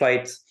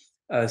fight-flight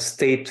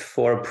state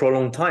for a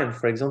prolonged time,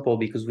 for example,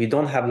 because we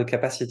don't have the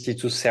capacity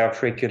to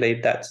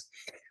self-regulate that.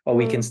 Or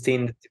we can stay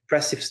in the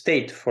depressive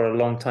state for a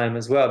long time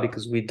as well,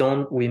 because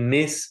we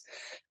miss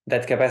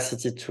that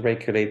capacity to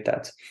regulate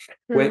that.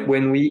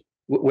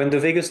 When the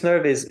vagus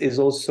nerve is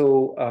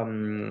also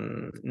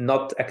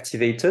not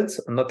activated,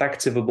 not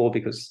activable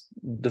because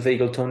the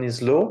vagal tone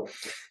is low,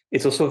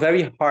 it's also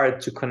very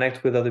hard to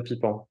connect with other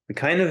people. We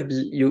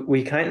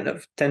kind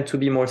of tend to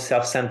be more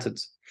self-centered,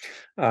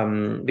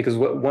 because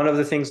one of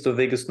the things the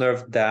vagus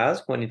nerve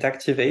does when it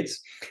activates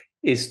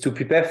is to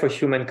prepare for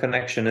human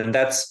connection, and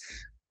that's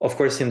of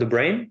course in the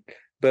brain,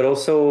 but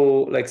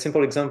also like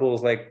simple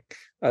examples like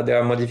there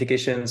are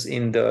modifications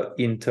in the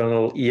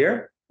internal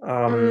ear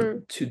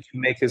to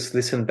make us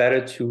listen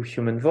better to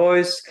human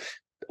voice,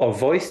 or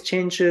voice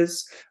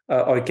changes,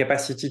 or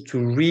capacity to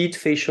read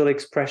facial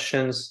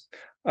expressions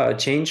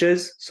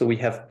changes. So we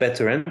have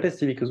better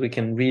empathy because we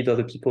can read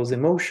other people's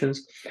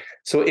emotions.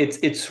 So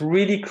it's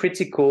really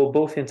critical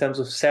both in terms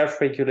of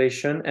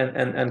self-regulation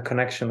and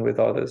connection with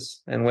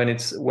others. And when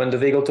the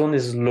vagal tone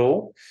is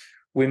low,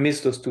 we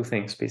miss those two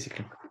things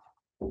basically.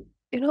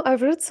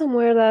 I've read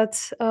somewhere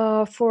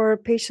that for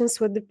patients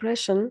with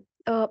depression,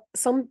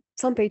 some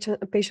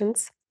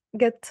patients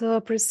get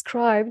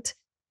prescribed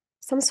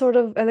some sort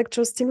of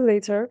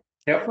electrostimulator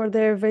for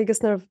their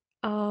vagus nerve.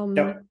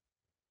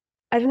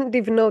 I didn't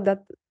even know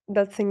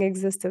that thing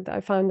existed.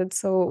 I found it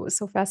so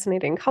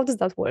fascinating. How does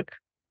that work?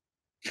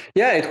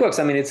 Yeah, it works.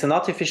 I mean, it's an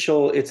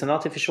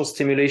artificial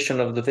stimulation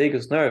of the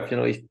vagus nerve.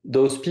 If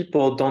those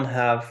people don't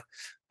have,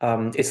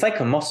 it's like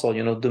a muscle.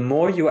 The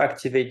more you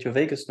activate your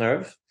vagus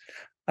nerve,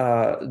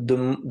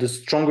 the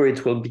stronger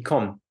it will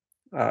become,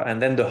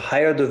 and then the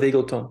higher the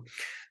vagal tone.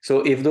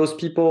 So if those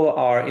people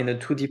are in a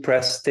too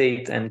depressed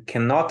state and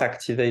cannot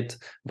activate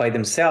by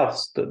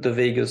themselves the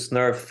vagus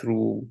nerve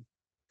through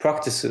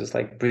practices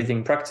like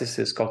breathing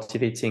practices,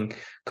 cultivating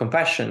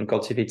compassion,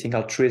 cultivating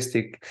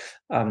altruistic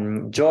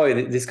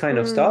joy, this kind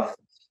of stuff,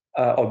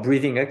 or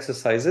breathing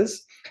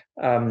exercises,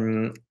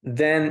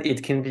 then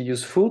it can be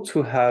useful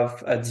to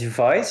have a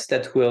device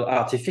that will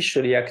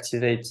artificially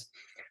activate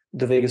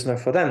the vagus nerve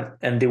for them,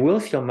 and they will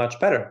feel much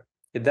better.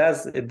 It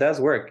does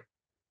work.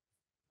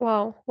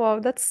 Wow,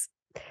 that's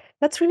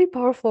really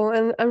powerful,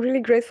 and I'm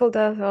really grateful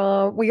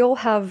that we all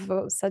have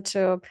such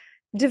a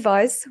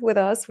device with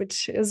us,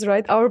 which is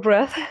our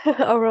breath,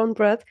 our own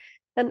breath.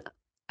 And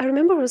I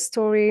remember a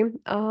story.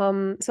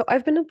 So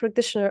I've been a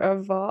practitioner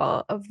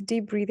of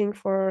deep breathing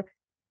for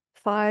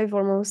 5,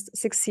 almost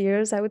 6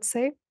 years, I would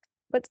say.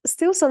 But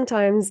still,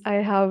 sometimes I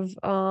have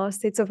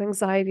states of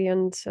anxiety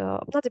and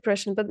not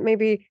depression, but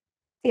maybe,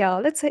 yeah,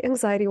 let's say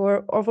anxiety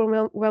or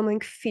overwhelming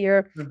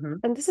fear.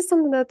 And this is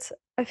something that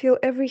I feel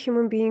every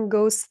human being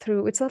goes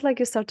through. It's not like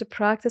you start to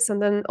practice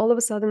and then all of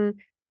a sudden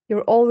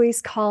you're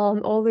always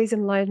calm, always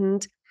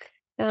enlightened.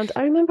 And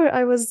I remember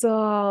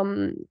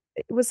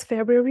it was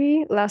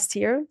February last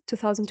year,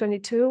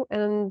 2022,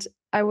 and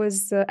I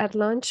was at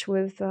lunch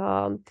with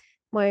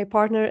my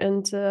partner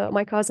and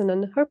my cousin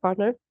and her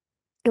partner.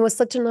 It was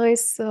such a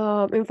nice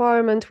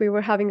environment. We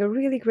were having a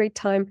really great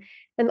time.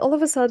 And all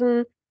of a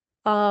sudden,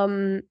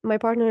 my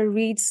partner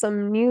reads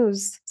some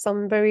news,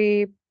 some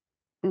very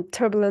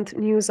turbulent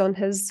news on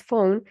his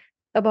phone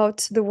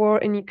about the war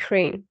in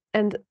Ukraine.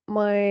 And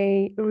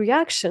my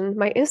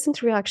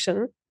instant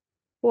reaction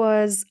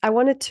was I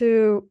wanted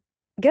to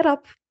get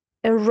up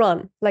and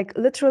run, like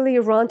literally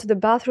run to the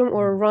bathroom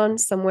or run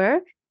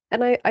somewhere.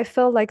 And I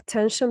felt like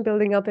tension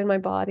building up in my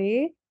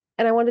body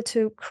and I wanted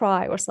to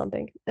cry or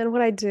something. And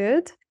what I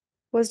did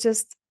was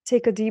just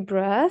take a deep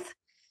breath,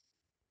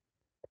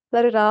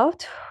 let it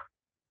out.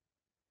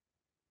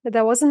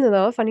 That wasn't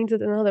enough. I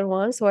needed another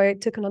one. So I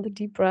took another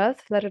deep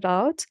breath, let it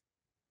out.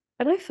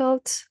 And I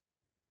felt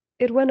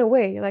it went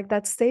away. Like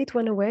that state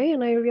went away.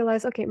 And I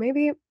realized, okay,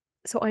 maybe,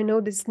 so I know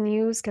this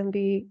news can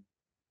be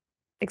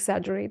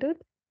exaggerated.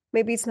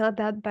 Maybe it's not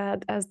that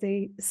bad as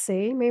they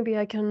say. Maybe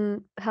I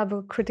can have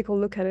a critical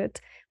look at it.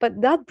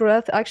 But that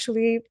breath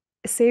actually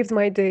saved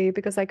my day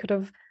because I could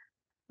have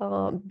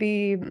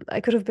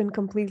been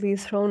completely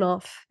thrown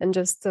off and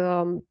just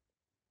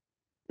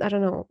I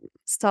don't know,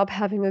 stop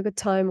having a good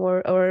time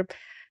or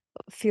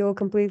feel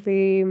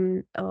completely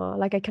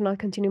like I cannot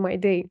continue my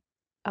day.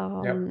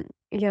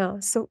 Yeah.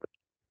 So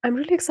I'm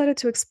really excited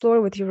to explore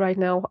with you right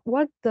now.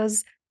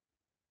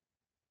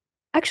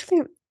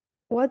 Actually,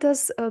 what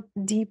does a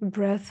deep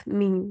breath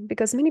mean?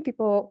 Because many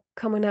people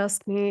come and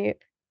ask me,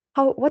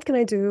 what can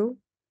I do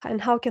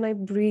and how can I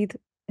breathe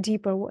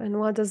deeper? And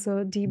what does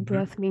a deep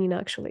breath mean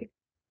actually?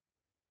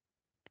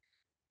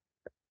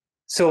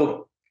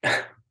 So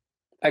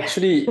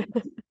actually,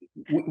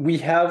 we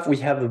have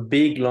a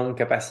big lung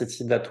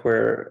capacity that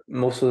we're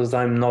most of the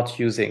time not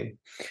using.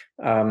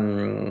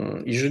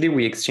 Usually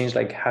we exchange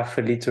like half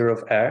a liter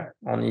of air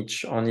on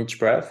each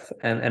breath,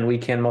 and we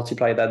can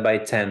multiply that by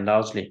 10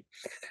 largely.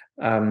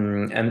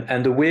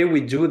 And the way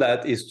we do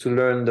that is to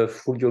learn the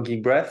full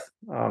yogic breath.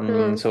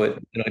 So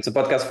it's a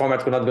podcast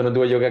format. We're not going to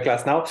do a yoga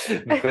class now,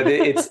 but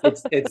it's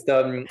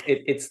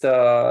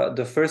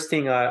the first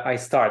thing I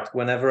start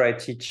whenever I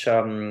teach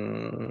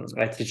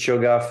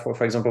yoga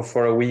for example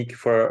for a week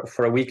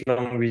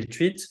long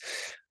retreat.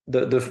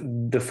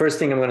 The first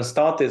thing I'm going to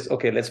start is,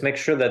 okay, let's make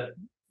sure that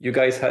you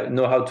guys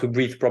know how to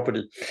breathe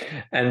properly.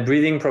 And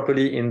breathing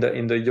properly in the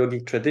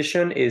yogic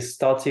tradition is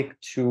starting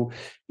to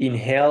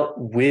inhale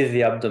with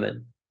the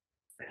abdomen.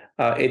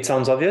 It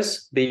sounds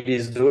obvious.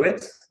 Babies do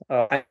it.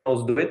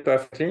 Animals do it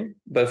perfectly.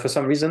 But for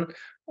some reason,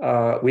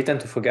 we tend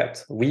to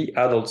forget. We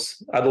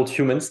adult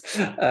humans,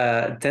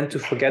 tend to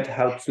forget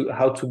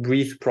how to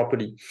breathe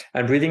properly.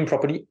 And breathing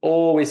properly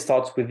always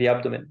starts with the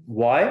abdomen.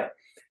 Why?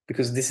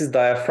 Because this is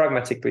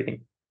diaphragmatic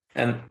breathing.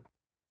 And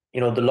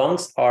the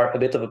lungs are a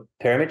bit of a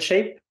pyramid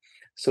shape.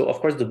 So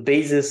of course the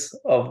base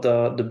of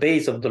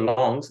the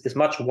lungs is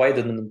much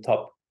wider than the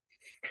top.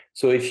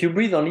 So if you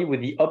breathe only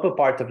with the upper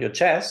part of your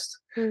chest,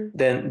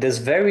 then there's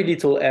very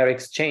little air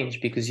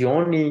exchange because you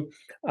only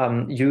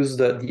use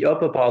the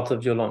upper part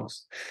of your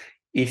lungs.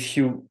 If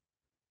you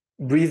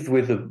breathe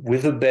with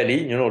the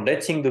belly,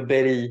 letting the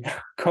belly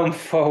come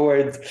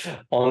forward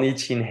on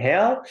each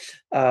inhale,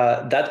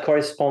 that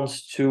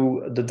corresponds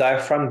to the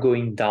diaphragm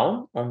going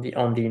down on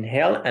the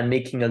inhale and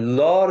making a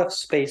lot of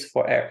space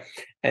for air.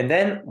 And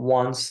then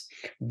once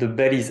the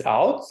belly's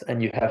out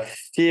and you have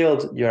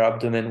filled your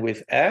abdomen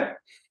with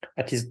air,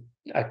 at least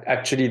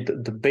actually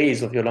the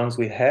base of your lungs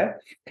with air,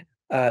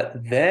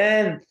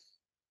 then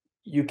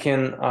you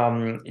can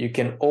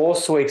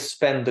also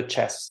expand the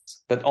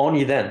chest, but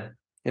only then.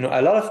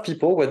 A lot of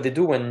people, what they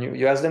do when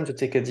you ask them to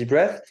take a deep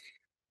breath,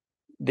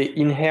 they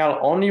inhale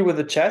only with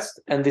the chest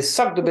and they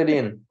suck the belly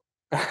in,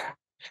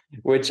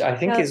 which I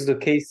think is the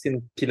case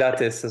in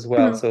Pilates as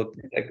well. So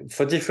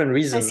for different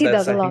reasons. I see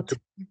that a lot.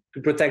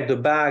 To protect the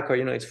back, or,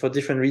 it's for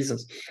different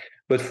reasons.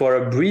 But for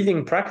a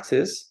breathing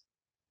practice,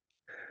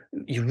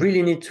 you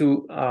really need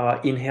to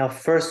inhale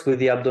first with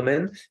the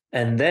abdomen,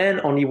 and then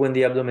only when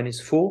the abdomen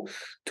is full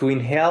to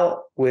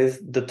inhale with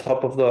the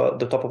top of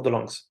the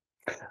lungs.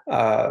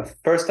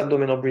 First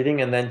abdominal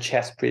breathing and then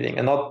chest breathing,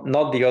 and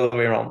not the other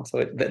way around.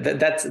 So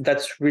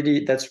that's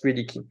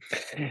really key.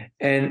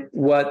 And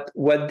what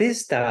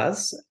this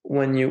does,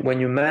 when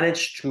you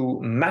manage to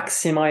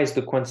maximize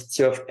the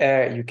quantity of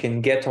air you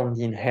can get on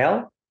the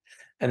inhale,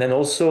 and then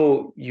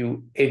also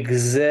you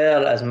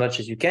exhale as much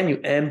as you can, you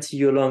empty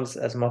your lungs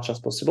as much as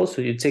possible.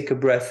 So you take a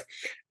breath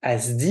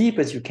as deep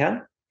as you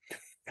can.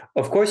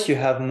 Of course, you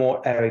have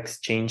more air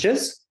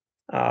exchanges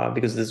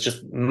because there's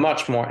just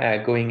much more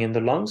air going in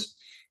the lungs.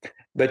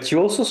 But you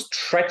also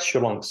stretch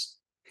your lungs.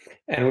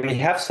 And we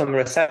have some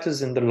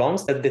receptors in the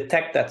lungs that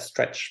detect that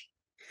stretch.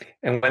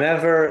 And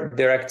whenever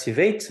they're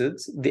activated,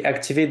 they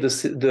activate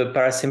the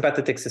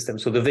parasympathetic system.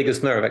 So the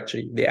vagus nerve,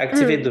 actually. They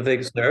activate the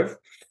vagus nerve.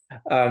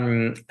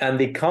 And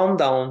they calm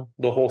down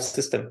the whole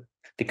system.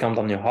 They calm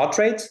down your heart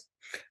rate,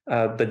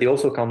 but they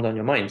also calm down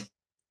your mind.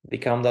 They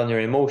calm down your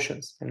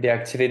emotions, and they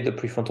activate the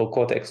prefrontal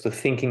cortex, the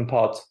thinking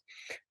part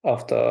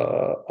of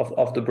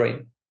the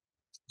brain.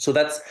 So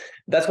that's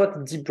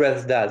what deep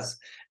breath does.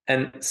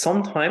 And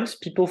sometimes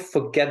people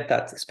forget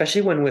that,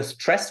 especially when we're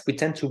stressed, we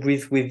tend to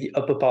breathe with the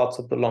upper parts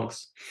of the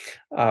lungs.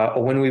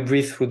 Or when we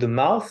breathe through the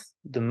mouth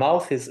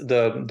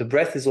the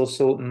breath is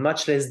also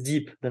much less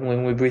deep than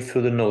when we breathe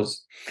through the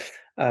nose.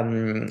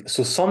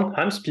 So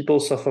sometimes people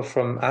suffer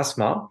from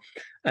asthma,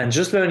 and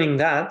just learning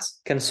that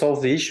can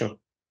solve the issue.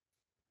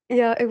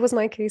 Yeah, it was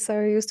my case.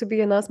 I used to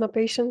be an asthma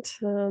patient,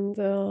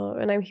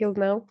 and I'm healed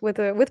now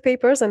with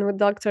papers and with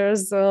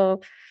doctors'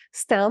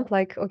 stamp,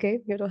 like, okay,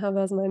 you don't have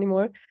asthma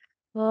anymore.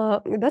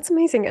 That's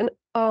amazing. And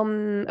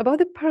about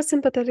the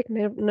parasympathetic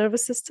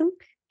nervous system,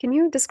 can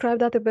you describe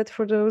that a bit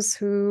for those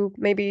who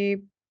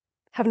maybe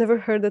have never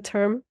heard the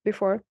term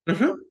before?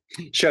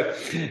 Sure.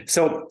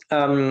 So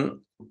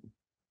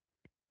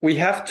we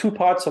have two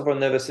parts of our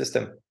nervous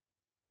system.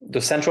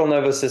 The central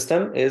nervous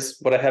system is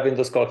what I have in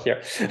the skull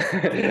here.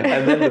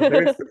 And then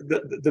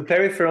the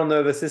peripheral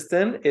nervous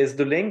system is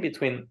the link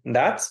between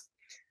that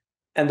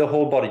and the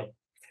whole body.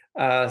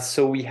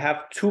 So we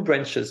have two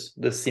branches,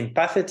 the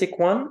sympathetic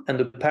one and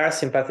the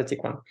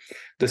parasympathetic one.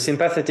 The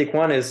sympathetic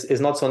one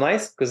is not so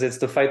nice because it's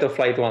the fight or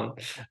flight one.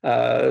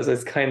 So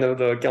it's kind of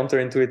the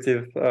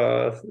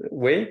counterintuitive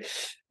way.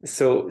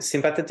 So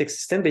sympathetic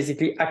system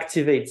basically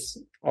activates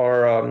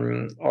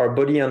our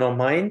body and our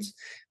mind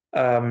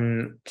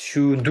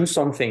to do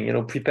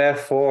something, prepare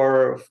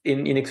for,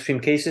 in extreme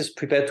cases,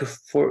 prepare to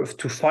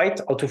fight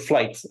or to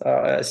flight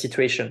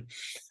situation.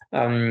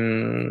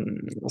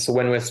 So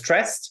when we're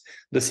stressed,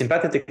 the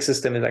sympathetic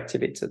system is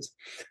activated.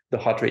 The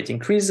heart rate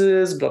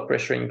increases, blood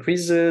pressure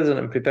increases, and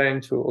I'm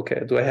preparing to,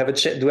 okay, do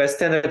I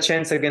stand a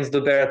chance against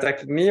the bear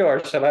attacking me,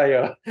 or shall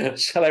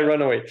I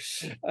run away?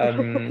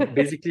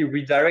 Basically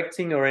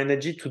redirecting our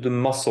energy to the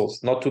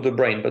muscles, not to the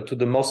brain, but to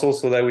the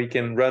muscles so that we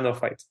can run or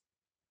fight.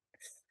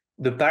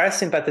 The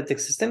parasympathetic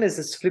system is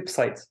its flip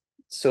side.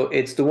 So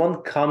it's the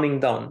one calming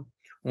down.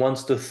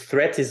 Once the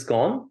threat is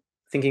gone,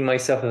 thinking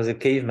myself as a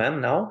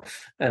caveman now,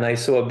 and I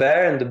saw a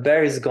bear and the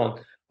bear is gone.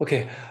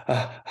 Okay,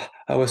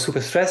 I was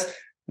super stressed.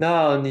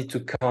 Now I need to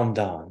calm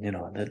down.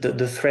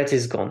 The threat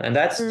is gone, and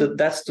that's the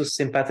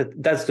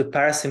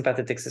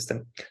parasympathetic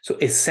system. So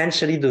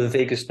essentially, the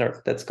vagus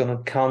nerve that's going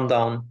to calm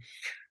down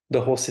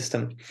the whole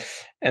system,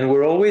 and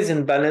we're always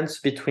in balance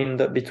between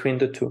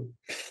the two.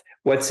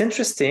 What's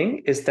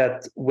interesting is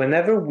that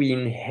whenever we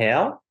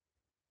inhale,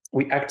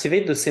 we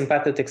activate the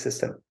sympathetic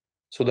system,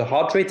 so the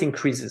heart rate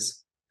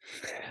increases.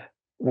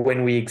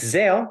 When we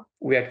exhale,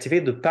 we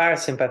activate the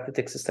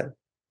parasympathetic system,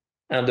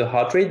 and the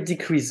heart rate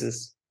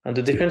decreases. And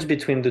the difference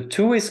between the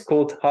two is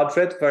called heart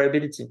rate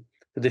variability.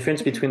 The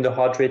difference between the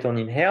heart rate on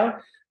inhale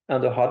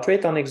and the heart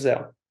rate on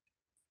exhale.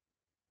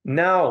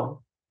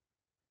 Now,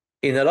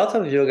 in a lot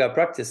of yoga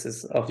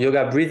practices, of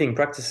yoga breathing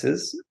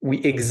practices,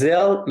 we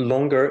exhale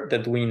longer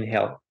than we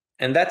inhale.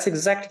 And that's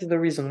exactly the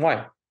reason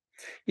why.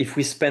 If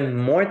we spend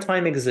more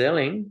time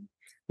exhaling,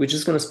 we're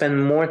just going to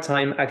spend more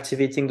time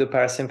activating the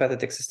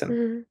parasympathetic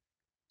system.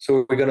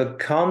 So we're going to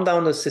calm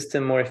down the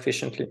system more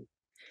efficiently.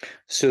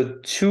 So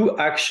 2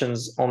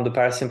 actions on the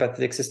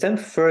parasympathetic system.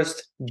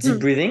 First, deep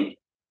breathing,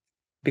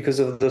 because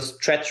of the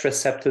stretch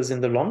receptors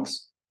in the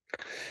lungs.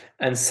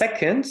 And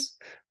second,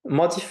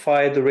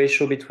 modify the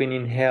ratio between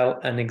inhale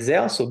and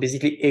exhale. So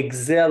basically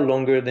exhale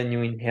longer than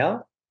you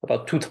inhale,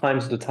 about 2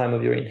 times the time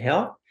of your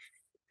inhale.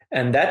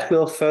 And that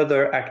will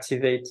further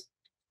activate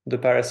the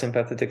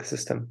parasympathetic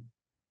system.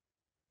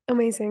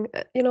 Amazing.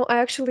 I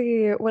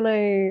actually, when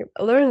I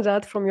learned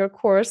that from your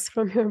course,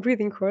 from your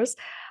breathing course,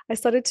 I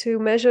started to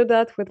measure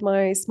that with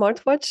my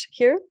smartwatch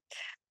here.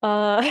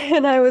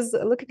 And I was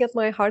looking at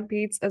my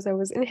heartbeats as I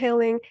was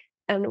inhaling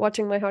and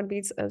watching my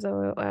heartbeats as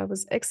I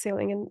was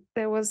exhaling. And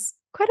there was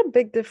quite a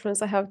big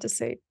difference, I have to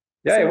say.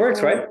 Yeah, it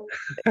works, right?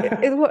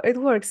 It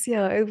works.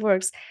 Yeah, it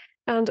works.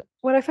 And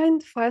what I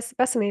find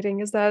fascinating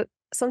is that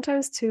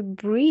sometimes to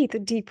breathe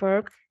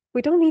deeper,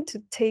 we don't need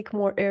to take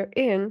more air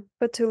in,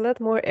 but to let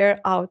more air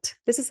out.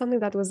 This is something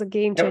that was a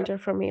game changer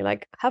for me.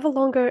 Like, have a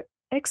longer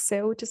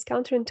exhale, which is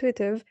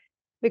counterintuitive,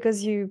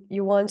 because you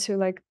want to,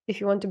 like, if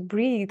you want to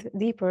breathe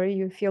deeper,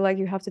 you feel like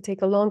you have to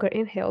take a longer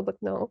inhale, but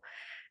no,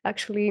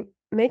 actually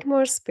make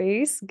more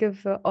space,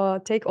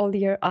 take all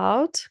the air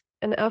out,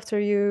 and after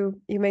you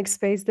make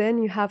space,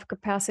 then you have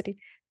capacity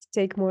to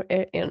take more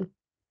air in.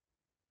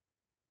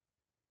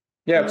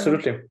 Yeah,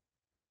 absolutely.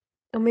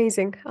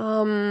 Amazing.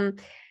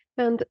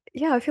 And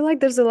yeah, I feel like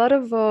there's a lot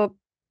of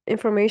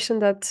information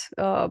that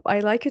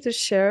I'd like you to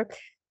share.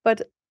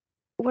 But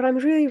what I'm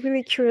really,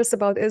 really curious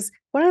about is,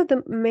 what are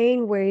the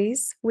main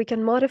ways we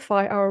can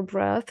modify our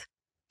breath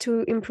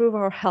to improve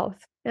our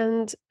health?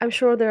 And I'm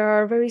sure there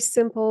are very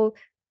simple,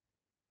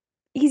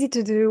 easy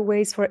to do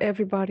ways for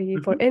everybody,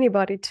 for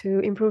anybody to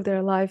improve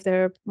their life,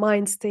 their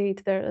mind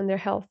state, and their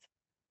health.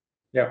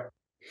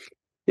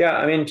 Yeah,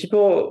 I mean,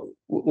 people,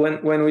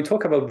 when we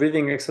talk about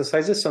breathing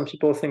exercises, some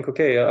people think,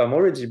 okay, I'm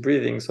already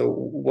breathing, so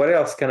what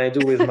else can I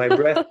do with my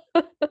breath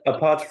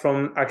apart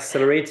from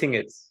accelerating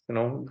it,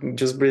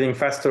 just breathing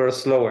faster or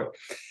slower?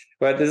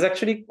 But there's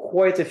actually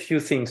quite a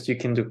few things you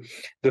can do.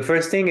 The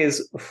first thing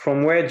is,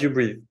 from where do you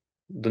breathe?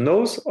 The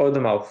nose or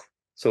the mouth?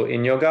 So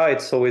in yoga,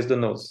 it's always the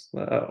nose,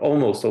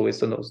 almost always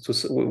the nose,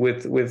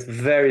 with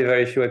very,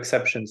 very few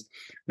exceptions.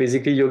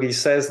 Basically, yogi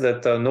says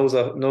that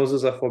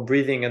noses are for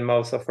breathing and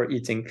mouths are for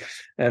eating,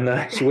 and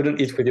you wouldn't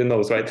eat with your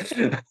nose, right?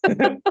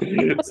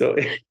 So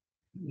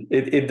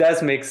it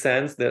does make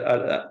sense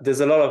that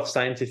there's a lot of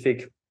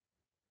scientific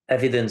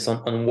evidence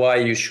on why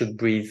you should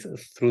breathe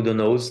through the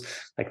nose,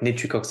 like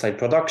nitric oxide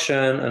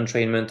production,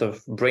 entrainment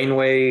of brain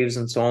waves,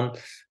 and so on.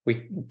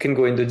 We can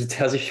go into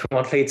details if you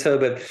want later,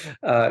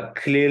 but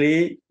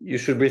clearly you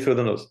should breathe through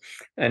the nose.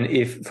 And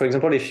if, for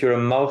example, if you're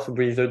a mouth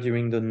breather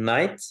during the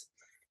night,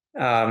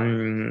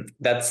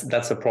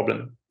 that's a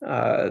problem.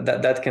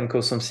 That can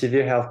cause some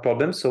severe health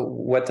problems. So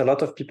what a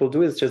lot of people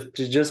do is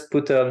just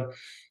put a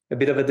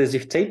bit of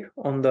adhesive tape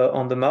on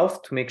the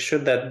mouth to make sure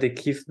that they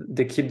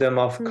keep their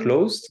mouth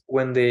closed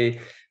when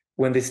they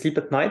sleep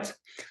at night,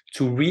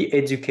 to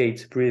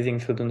re-educate breathing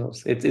through the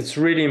nose. It's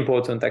really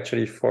important,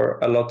 actually, for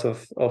a lot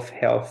of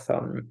health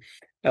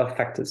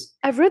factors.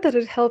 I've read that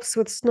it helps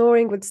with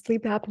snoring, with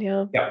sleep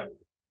apnea.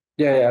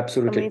 Yeah,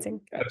 absolutely.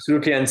 Amazing.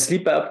 Absolutely. And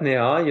sleep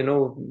apnea,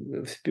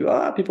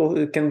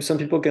 some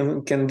people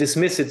can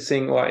dismiss it,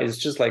 saying, "Oh, it's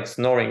just like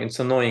snoring, it's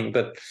annoying."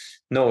 But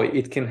no,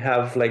 it can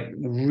have like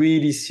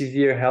really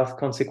severe health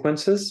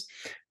consequences,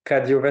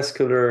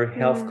 cardiovascular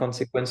health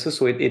consequences.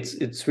 So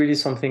it's really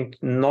something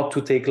not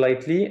to take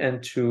lightly,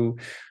 and to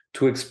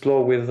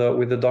explore with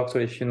the doctor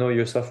if you know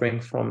you're suffering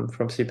from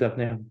sleep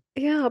apnea.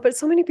 Yeah, but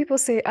so many people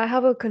say, I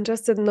have a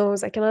congested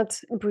nose, I cannot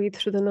breathe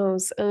through the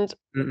nose. And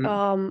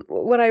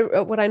what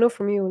I know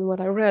from you and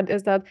what I read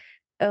is that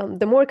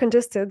the more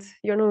congested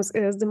your nose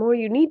is, the more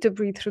you need to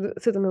breathe through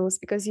the nose,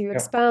 because you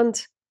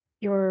expand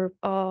your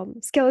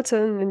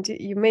skeleton and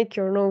you make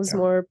your nose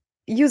more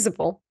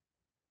usable.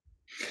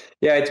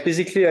 Yeah, it's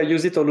basically a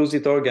use it or lose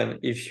it organ.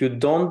 If you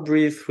don't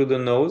breathe through the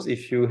nose,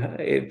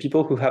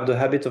 people who have the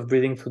habit of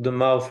breathing through the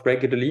mouth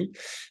regularly,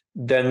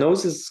 their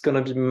nose is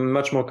going to be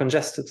much more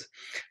congested.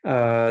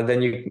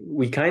 Then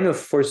we kind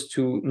of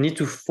need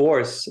to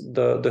force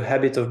the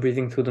habit of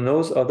breathing through the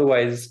nose.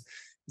 Otherwise,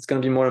 it's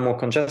going to be more and more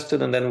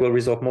congested, and then we'll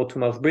resort more to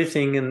mouth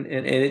breathing, and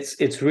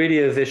it's really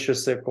a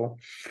vicious circle.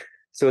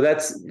 So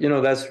that's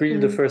really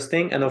the first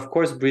thing. And of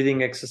course,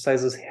 breathing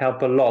exercises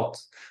help a lot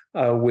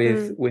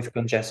with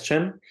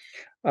congestion.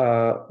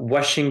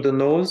 Washing the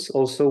nose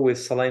also with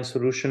saline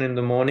solution in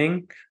the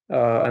morning.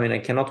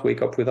 I cannot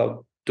wake up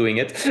without doing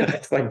it.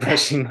 It's like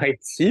brushing my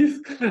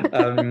teeth.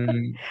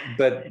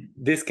 But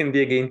this can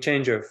be a game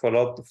changer for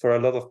a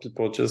lot of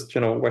people. Just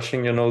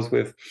washing your nose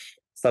with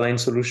saline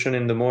solution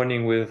in the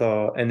morning with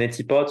an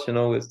neti pot.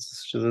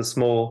 It's just a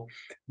small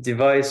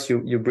device.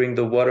 You bring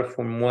the water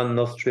from one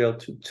nostril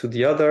to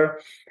the other.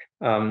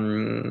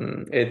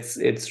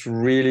 It's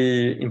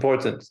really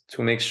important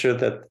to make sure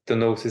that the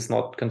nose is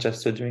not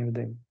congested during the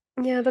day.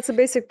 Yeah, that's a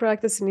basic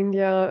practice in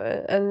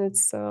India, and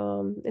it's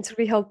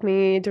really helped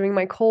me during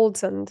my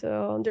colds and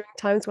during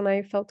times when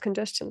I felt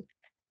congestion.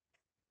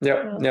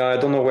 Yeah. I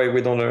don't know why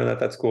we don't learn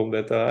that at school,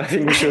 but I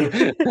think we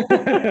should.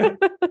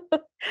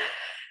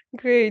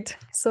 Great.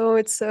 So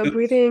it's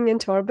breathing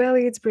into our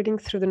belly. It's breathing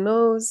through the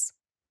nose.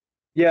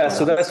 Yeah,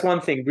 so that's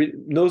one thing.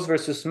 Nose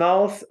versus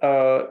mouth.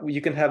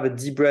 You can have a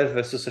deep breath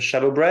versus a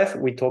shallow breath.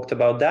 We talked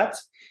about that.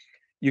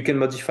 You can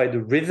modify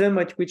the rhythm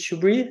at which you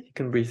breathe. You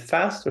can breathe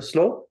fast or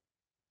slow.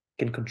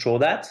 You can control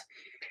that.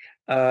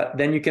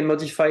 Then you can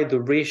modify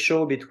the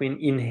ratio between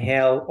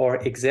inhale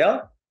or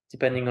exhale,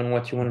 depending on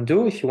what you want to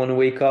do. If you want to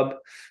wake up,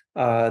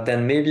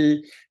 then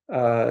maybe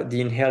the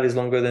inhale is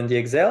longer than the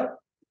exhale.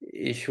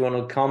 If you want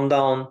to calm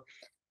down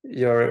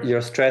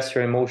your stress,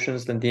 your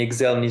emotions, then the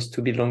exhale needs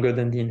to be longer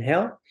than the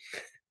inhale.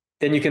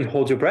 Then you can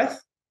hold your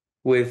breath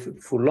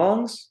with full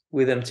lungs,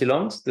 with empty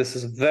lungs. This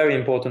is a very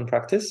important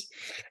practice.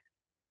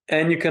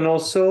 And you can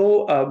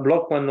also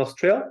block one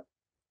nostril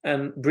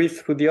and breathe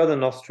through the other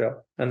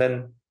nostril, and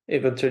then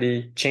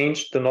eventually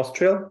change the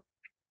nostril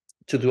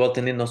to do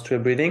alternate nostril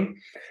breathing,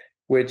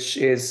 which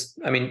is,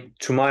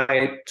 to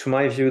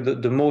my view,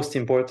 the most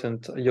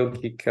important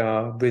yogic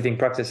breathing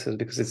practices,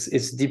 because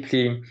it's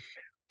deeply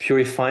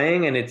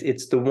purifying, and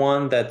it's the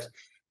one that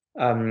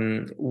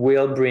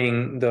will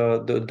bring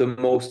the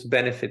most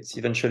benefits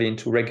eventually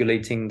into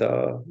regulating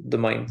the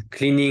mind,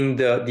 cleaning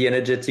the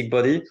energetic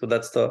body. So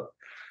that's the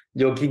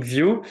yogic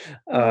view,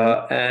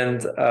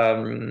 and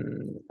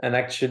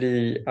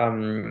actually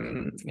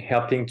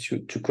helping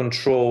to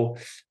control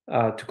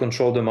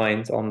the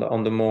mind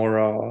on the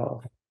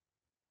more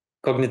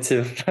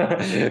cognitive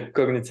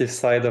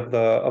side of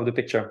the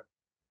picture.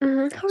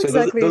 How so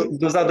exactly?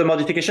 those are the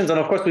modifications, and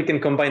of course we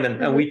can combine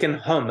them, and we can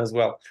hum as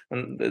well.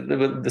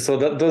 So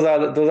those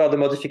are the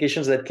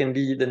modifications that can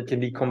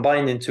be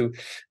combined into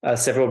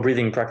several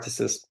breathing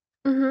practices.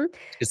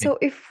 So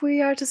if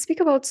we are to speak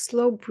about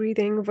slow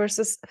breathing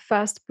versus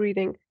fast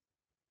breathing,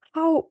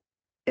 how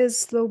is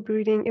slow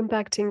breathing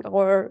impacting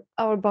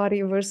our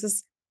body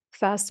versus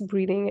fast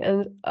breathing?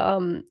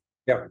 And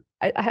yeah.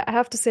 I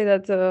have to say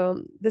that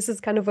this is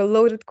kind of a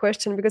loaded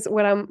question, because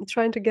what I'm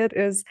trying to get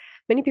is,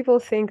 many people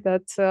think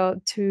that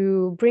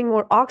to bring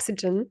more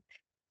oxygen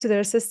to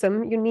their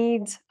system, you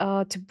need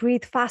to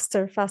breathe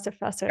faster. Yeah.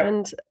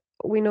 And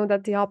we know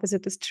that the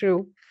opposite is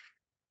true.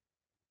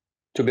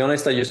 To be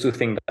honest, I used to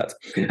think that.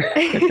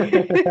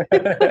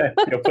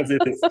 The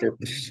opposite is true.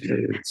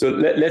 So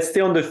let's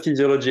stay on the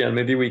physiology, and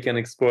maybe we can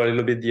explore a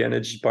little bit the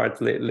energy part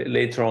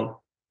later on.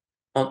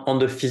 On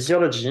the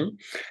physiology,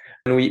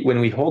 when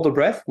we hold the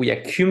breath, we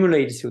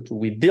accumulate CO2.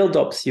 We build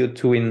up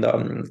CO2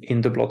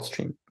 in the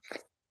bloodstream.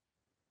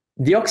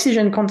 The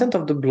oxygen content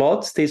of the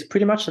blood stays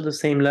pretty much at the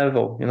same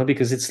level,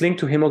 because it's linked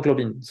to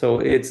hemoglobin. So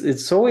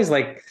it's always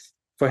like,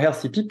 for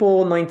healthy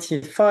people,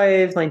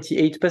 95,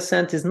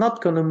 98% is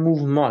not going to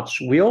move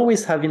much. We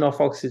always have enough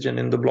oxygen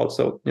in the blood.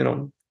 So,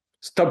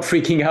 stop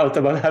freaking out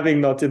about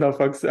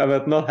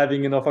not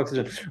having enough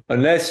oxygen,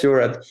 unless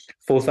you're at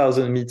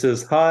 4,000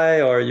 meters high,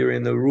 or you're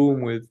in a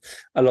room with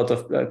a lot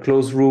of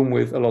closed room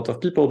with a lot of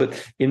people. But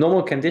in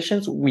normal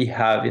conditions, we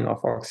have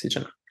enough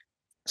oxygen.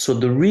 So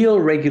the real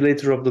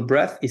regulator of the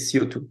breath is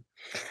CO2.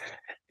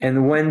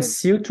 And when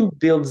CO2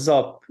 builds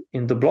up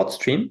in the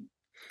bloodstream,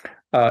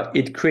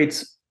 it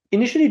creates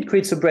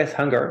a breath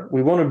hunger.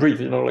 We want to breathe,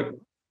 like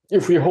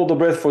if we hold the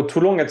breath for too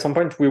long, at some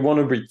point we want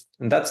to breathe,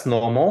 and that's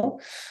normal.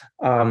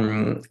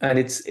 And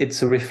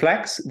it's a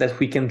reflex that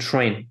we can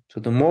train. So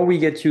the more we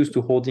get used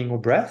to holding our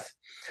breath,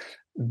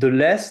 the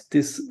less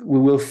we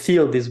will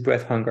feel this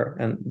breath hunger,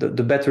 and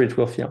the better it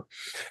will feel.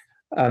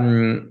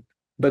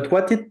 But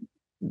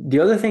the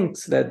other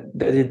things that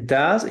it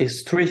does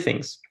is three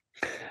things.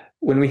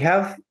 When we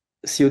have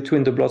CO2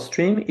 in the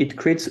bloodstream, it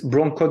creates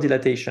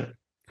bronchodilation.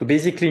 So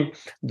basically,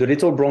 the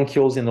little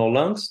bronchioles in our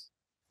lungs,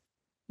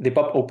 they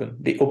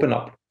open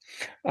up.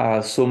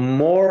 So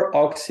more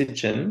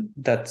oxygen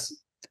that's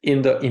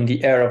in the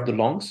air of the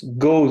lungs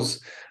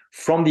goes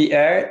from the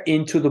air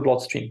into the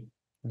bloodstream.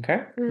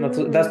 Okay,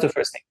 that's the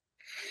first thing.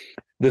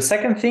 The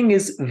second thing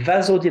is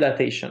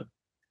vasodilatation.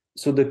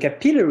 So the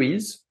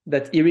capillaries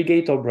that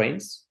irrigate our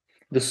brains,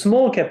 the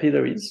small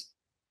capillaries,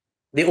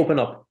 they open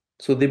up.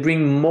 So they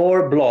bring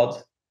more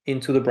blood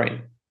into the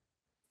brain.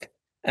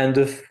 And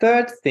the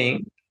third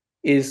thing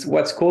is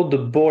what's called the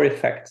Bohr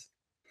effect.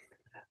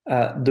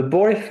 The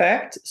Bohr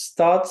effect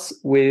starts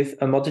with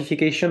a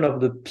modification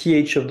of the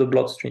pH of the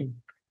bloodstream.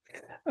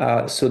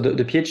 So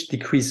the pH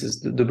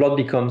decreases, the blood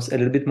becomes a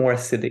little bit more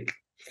acidic.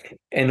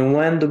 And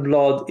when the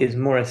blood is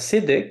more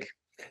acidic,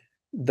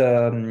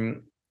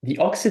 the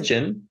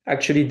oxygen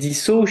actually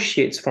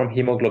dissociates from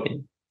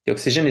hemoglobin. The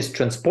oxygen is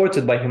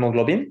transported by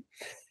hemoglobin,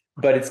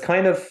 but it's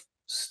kind of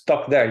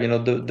stuck there. You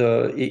know,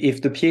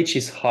 if the pH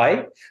is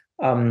high,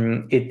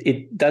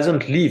 it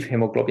doesn't leave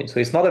hemoglobin, so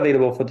it's not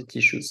available for the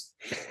tissues.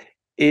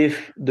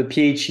 If the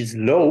pH is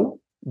low,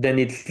 then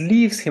it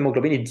leaves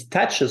hemoglobin, it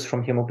detaches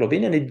from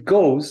hemoglobin, and it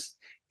goes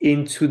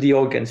into the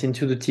organs,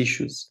 into the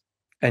tissues,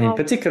 and in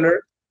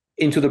particular,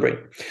 into the brain.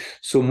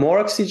 So more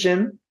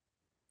oxygen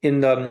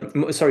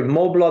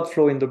more blood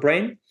flow in the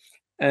brain,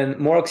 and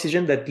more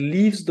oxygen that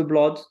leaves the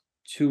blood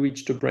to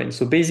reach the brain.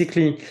 So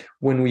basically,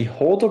 when we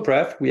hold our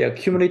breath, we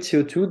accumulate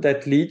CO2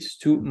 that leads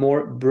to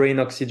more brain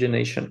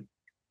oxygenation.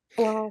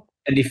 Wow.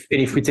 And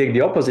if we take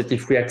the opposite,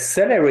 if we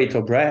accelerate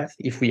our breath,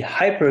 if we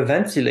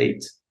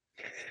hyperventilate,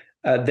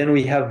 then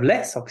we have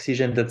less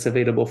oxygen that's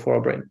available for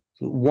our brain.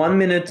 1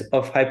 minute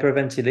of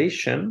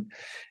hyperventilation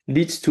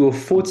leads to a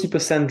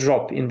 40%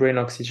 drop in brain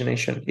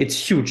oxygenation.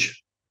 It's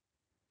huge.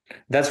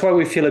 That's why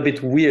we feel a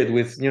bit weird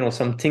with,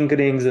 some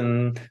tinglings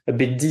and a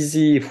bit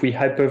dizzy if we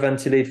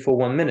hyperventilate for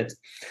 1 minute.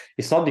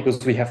 It's not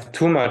because we have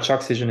too much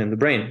oxygen in the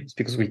brain. It's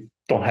because we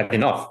don't have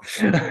enough.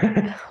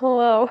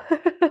 Wow.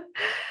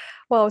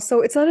 Wow.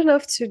 So it's not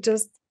enough to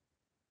just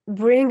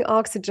bring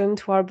oxygen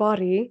to our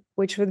body,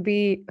 which would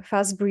be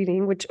fast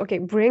breathing, which,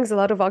 brings a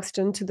lot of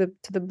oxygen to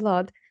the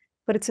blood.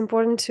 But it's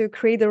important to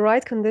create the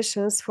right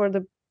conditions for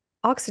the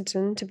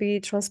oxygen to be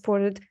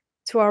transported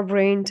to our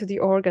brain, to the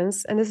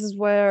organs. And this is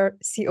where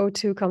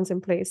CO2 comes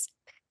in place.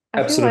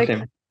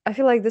 Absolutely. I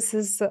feel like this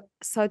is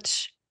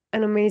such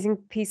an amazing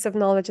piece of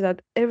knowledge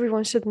that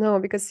everyone should know,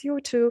 because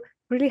CO2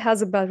 really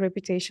has a bad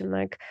reputation.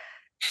 Like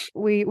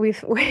we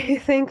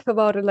think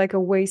about it like a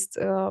waste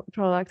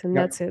product, and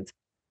that's it.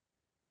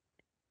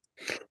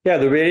 Yeah,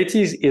 the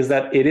reality is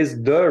that it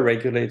is the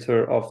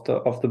regulator of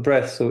the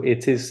breath, so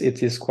it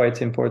is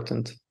quite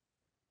important.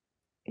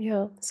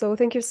 Yeah. So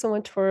thank you so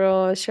much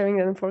for sharing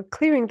that and for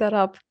clearing that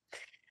up.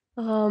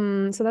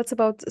 So that's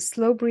about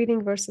slow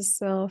breathing versus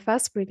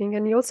fast breathing,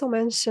 and you also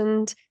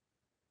mentioned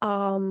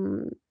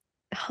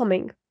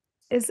humming.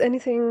 Is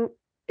anything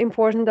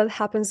important that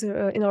happens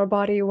in our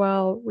body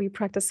while we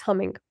practice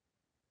humming?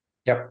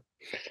 Yeah.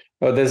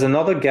 Well, there's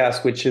another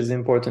gas which is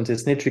important.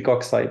 It's nitric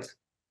oxide.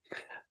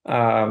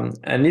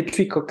 And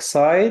nitric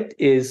oxide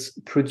is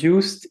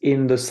produced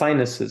in the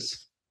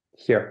sinuses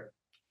here.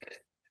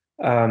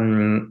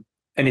 And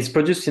it's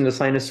produced in the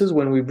sinuses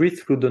when we breathe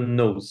through the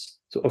nose.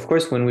 So, of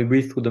course, when we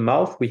breathe through the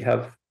mouth, we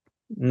have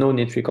no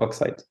nitric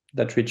oxide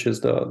that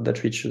reaches the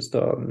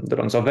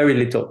lungs, or very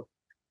little.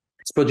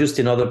 It's produced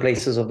in other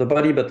places of the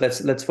body, but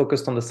let's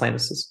focus on the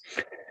sinuses.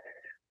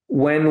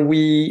 When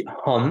we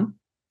hum,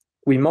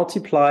 we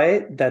multiply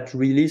that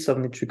release of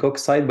nitric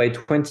oxide by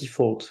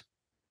 20-fold.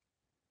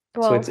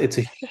 Wow. So it's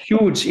a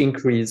huge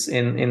increase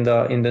in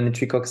the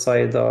nitric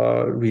oxide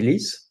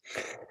release.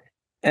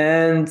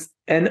 And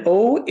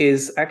NO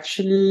is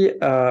actually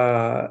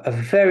a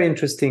very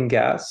interesting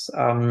gas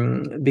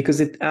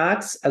because it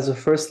acts as a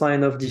first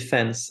line of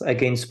defense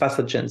against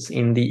pathogens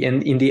in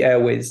the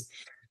airways.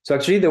 So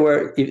actually,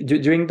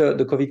 during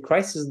the COVID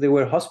crisis, there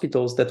were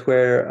hospitals that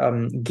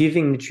were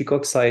giving nitric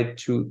oxide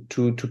to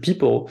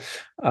people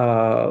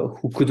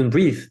who couldn't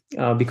breathe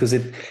because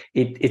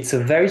it's a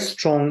very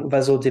strong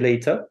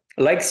vasodilator,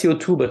 like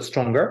CO2 but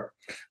stronger.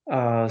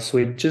 So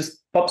it just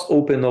pops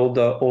open all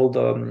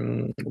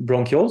the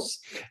bronchioles,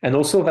 and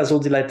also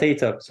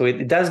vasodilatator. So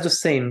it does the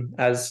same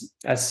as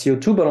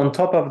CO2, but on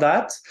top of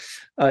that,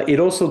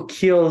 it also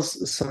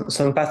kills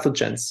some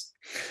pathogens.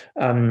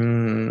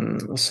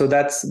 So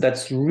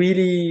that's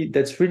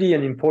really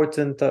an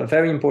important,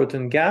 very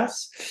important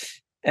gas,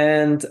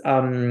 and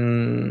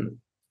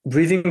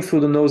breathing through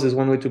the nose is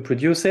one way to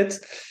produce it.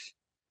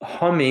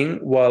 Humming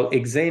while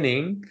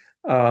exhaling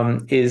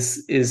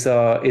is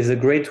a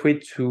great way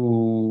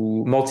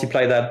to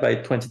multiply that by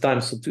 20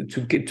 times, so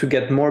to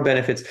get more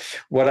benefits.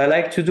 What I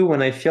like to do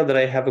when I feel that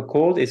I have a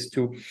cold is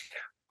to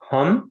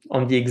hum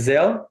on the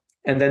exhale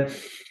and then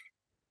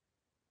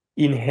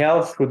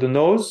inhale through the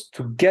nose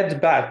to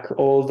get back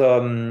all the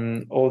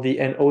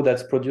NO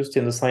that's produced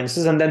in the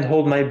sinuses, and then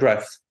hold my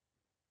breath.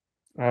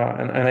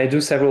 And I do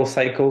several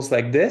cycles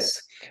like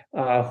this,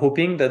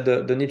 hoping that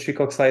the nitric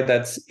oxide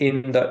that's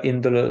in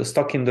the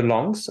stuck in the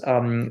lungs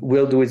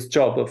will do its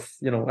job of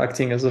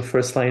acting as a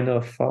first line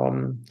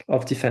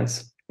of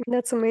defense.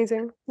 That's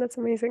amazing. That's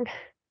amazing.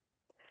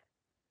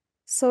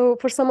 So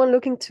for someone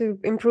looking to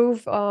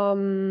improve,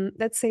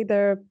 let's say,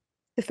 their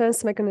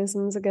defense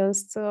mechanisms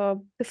against the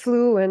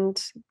flu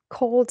and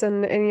cold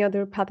and any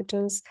other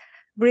pathogens,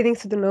 breathing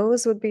through the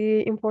nose would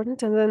be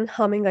important, and then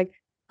humming like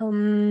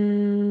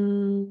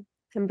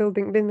and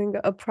building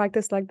a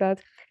practice like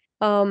that.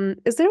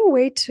 Is there a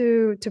way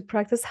to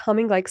practice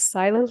humming like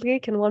silently?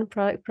 Can one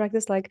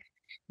practice like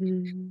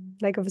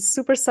a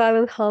super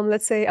silent hum?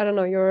 Let's say, I don't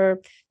know, you're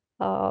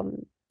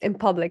in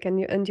public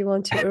and you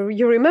want to, or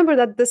you remember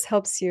that this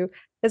helps you.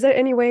 Is there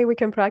any way we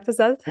can practice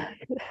that?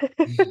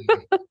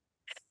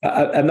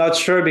 I'm not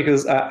sure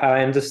because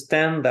I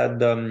understand that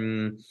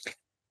the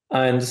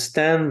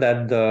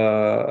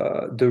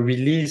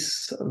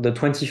release, the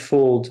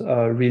 20-fold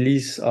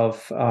release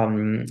of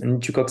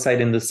nitric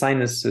oxide in the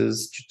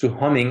sinuses due to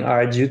humming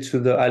are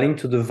linked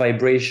to the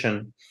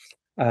vibration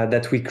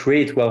that we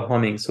create while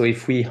humming. So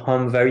if we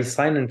hum very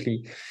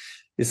silently,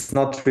 it's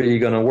not really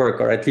going to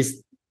work, or at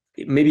least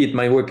maybe it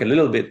might work a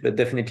little bit, but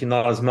definitely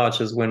not as much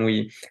as when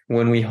we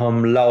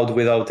hum loud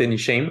without any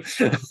shame.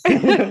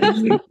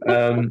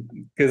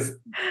 Because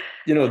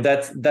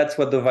that's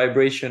what the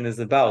vibration is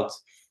about.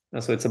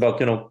 And so it's about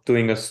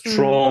doing a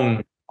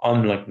strong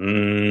hum, like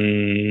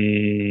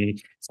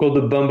it's called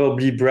the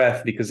bumblebee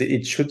breath, because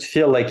it should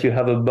feel like you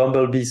have a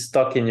bumblebee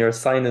stuck in your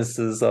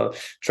sinuses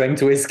trying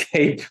to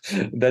escape.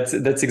 That's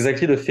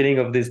exactly the feeling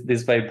of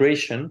this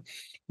vibration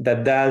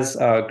that does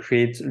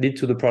lead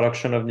to the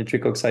production of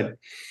nitric oxide.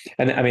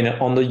 And I mean,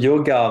 on the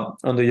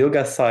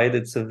yoga side,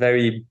 it's a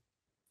very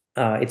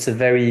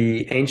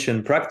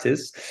ancient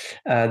practice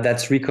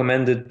that's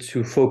recommended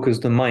to focus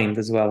the mind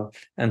as well,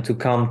 and to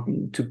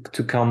calm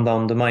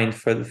down the mind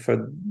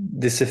for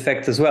this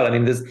effect as well. I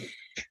mean,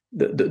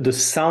 the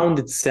sound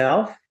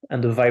itself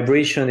and the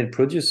vibration it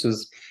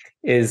produces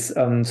is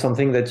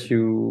something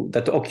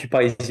that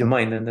occupies your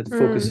mind and that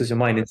focuses your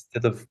mind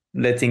instead of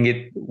letting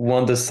it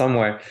wander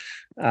somewhere.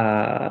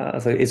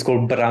 So it's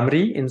called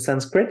Brahmari in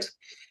Sanskrit.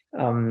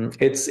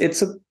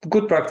 It's a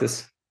good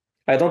practice.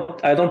 I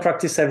don't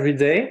practice every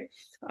day,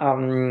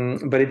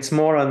 but it's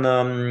more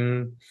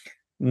on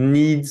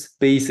needs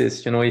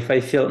basis. If I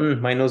feel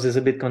my nose is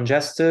a bit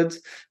congested,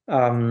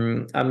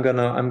 I'm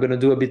gonna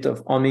do a bit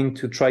of humming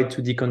to try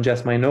to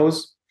decongest my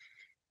nose.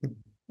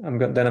 I'm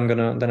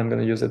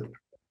gonna use it.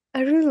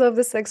 I really love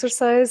this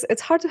exercise.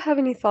 It's hard to have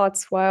any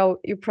thoughts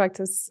while you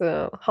practice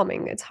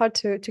humming. It's hard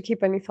to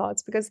keep any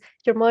thoughts because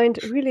your mind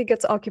really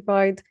gets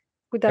occupied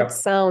with that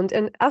sound.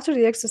 And after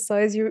the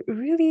exercise, you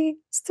really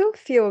still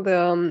feel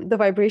the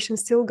vibration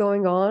still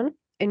going on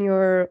in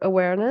your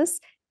awareness,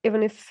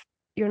 even if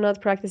you're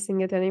not practicing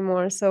it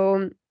anymore.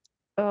 So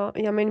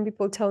many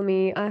people tell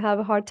me I have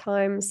a hard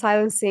time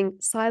silencing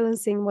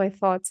my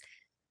thoughts.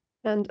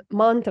 And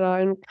mantra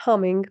and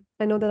humming,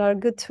 I know that are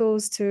good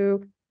tools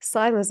to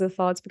silence the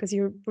thoughts because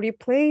you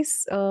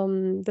replace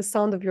the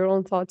sound of your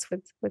own thoughts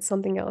with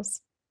something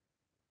else.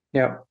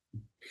 Yeah.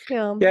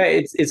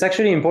 It's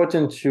actually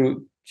important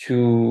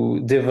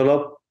to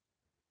develop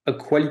a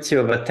quality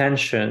of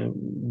attention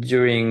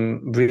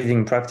during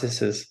breathing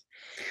practices,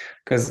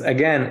 because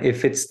again,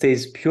 if it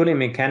stays purely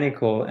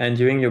mechanical and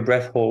during your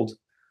breath hold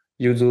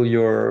you do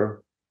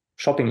your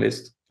shopping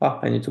list,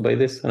 I need to buy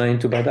this and I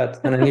need to buy that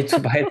and I need to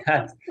buy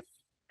that,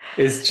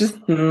 it's just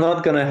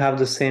not going to have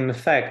the same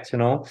effect.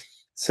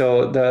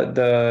 So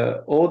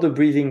all the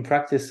breathing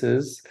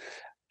practices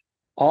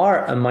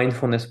are a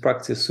mindfulness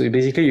practice. So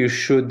basically you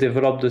should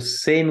develop the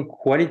same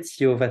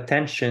quality of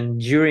attention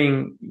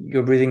during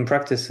your breathing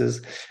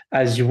practices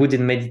as you would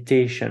in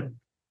meditation.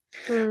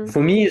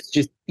 For me, it's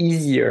just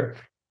easier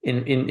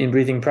in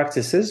breathing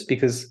practices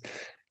because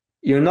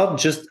you're not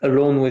just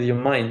alone with your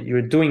mind,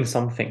 you're doing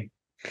something.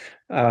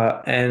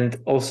 And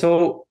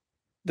also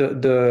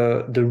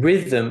the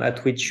rhythm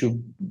at which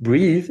you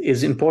breathe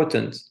is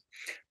important.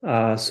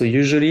 So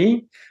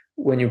usually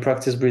when you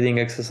practice breathing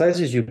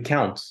exercises, you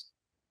count,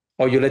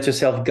 or you let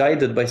yourself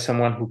guided by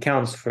someone who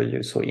counts for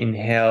you. So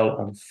inhale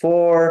on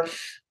 4,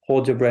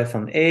 hold your breath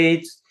on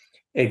 8,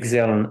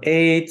 exhale on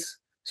 8.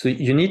 So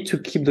you need to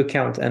keep the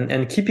count,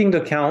 and keeping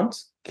the count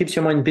keeps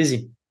your mind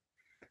busy.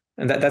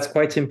 And that's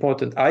quite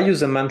important. I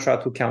use a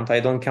mantra to count. I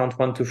don't count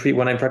 1, 2, 3.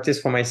 When I practice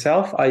for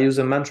myself, I use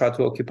a mantra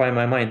to occupy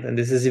my mind. And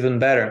this is even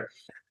better.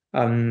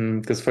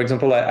 Because, for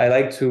example, I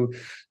like to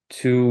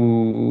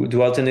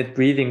do alternate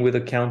breathing with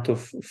a count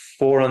of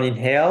 4 on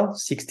inhale,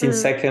 16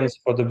 seconds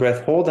for the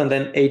breath hold, and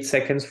then 8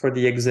 seconds for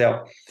the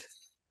exhale.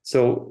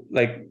 So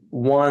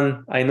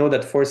I know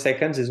that 4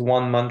 seconds is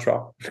 1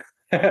 mantra.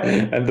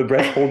 And the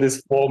breath hold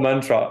is 4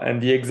 mantra,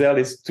 and the exhale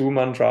is 2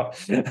 mantra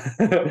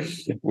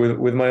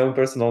with my own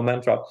personal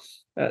mantra.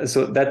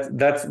 So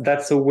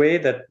that's a way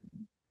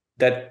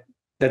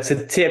that's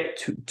a tip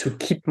to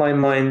keep my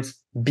mind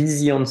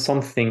busy on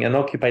something and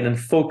occupied and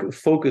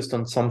focused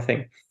on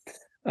something.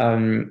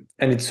 And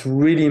it's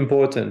really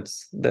important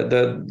that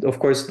of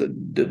course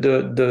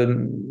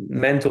the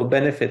mental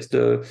benefits,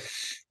 the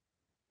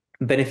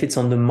benefits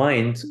on the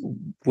mind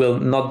will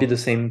not be the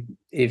same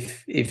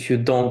if you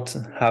don't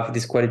have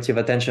this quality of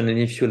attention and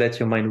if you let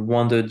your mind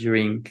wander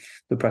during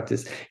the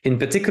practice, in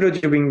particular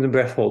during the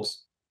breath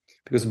holds.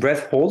 Because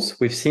breath holds,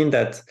 we've seen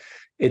that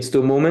it's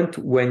the moment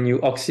when you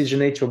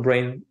oxygenate your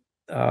brain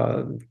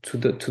to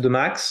the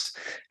max,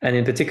 and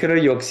in particular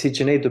you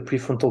oxygenate the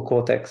prefrontal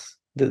cortex,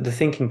 the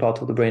thinking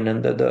part of the brain,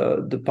 and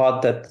the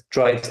part that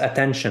drives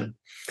attention.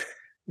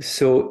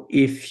 So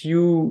if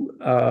you,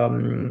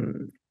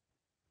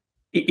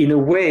 in a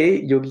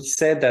way, Yogi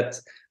said that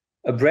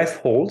a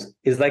breath hold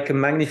is like a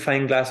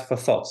magnifying glass for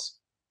thoughts.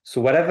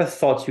 So whatever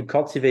thought you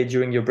cultivate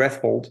during your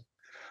breath hold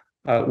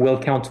will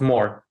count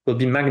more, will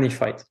be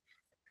magnified.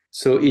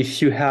 So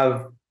if you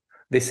have,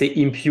 they say,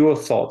 impure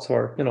thoughts,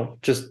 or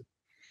just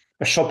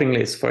a shopping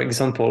list, for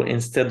example,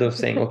 instead of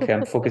saying, okay,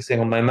 I'm focusing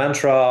on my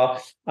mantra,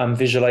 I'm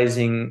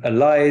visualizing a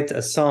light,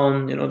 a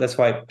sun. That's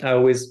why I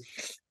always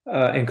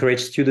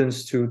encourage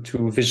students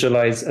to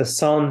visualize a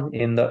sun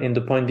in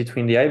the point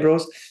between the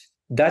eyebrows.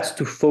 That's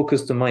to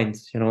focus the mind,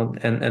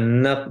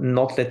 and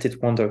not let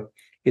it wander.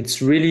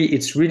 It's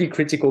really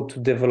critical to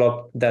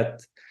develop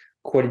that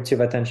quality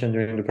of attention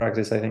during the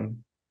practice, I think.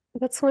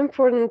 That's so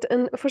important.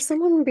 And for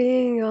someone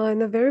being in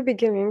the very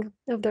beginning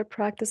of their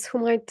practice who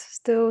might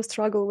still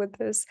struggle with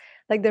this,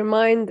 like their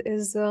mind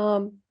is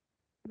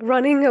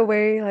running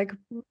away, like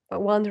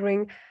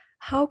wandering,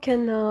 how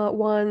can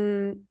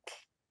one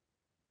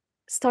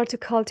start to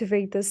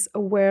cultivate this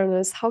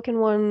awareness? How can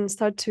one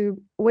start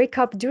to wake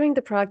up during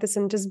the practice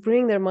and just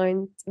bring their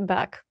mind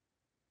back?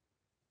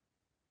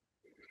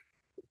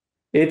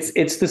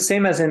 It's the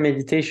same as in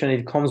meditation.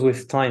 It comes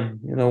with time.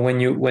 When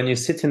you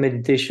sit in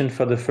meditation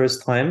for the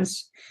first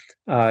times,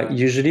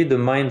 usually the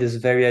mind is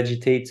very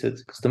agitated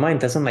because the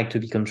mind doesn't like to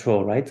be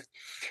controlled, right?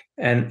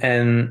 And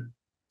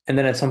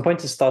then at some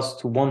point it starts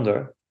to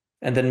wander.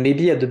 And then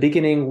maybe at the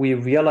beginning we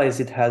realize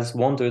it has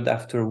wandered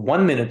after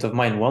 1 minute of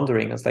mind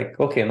wandering. It's like,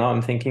 okay, now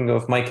I'm thinking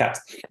of my cat.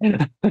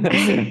 And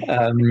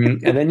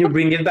then you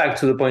bring it back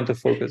to the point of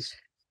focus.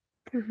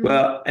 Mm-hmm.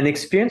 Well,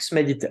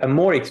 a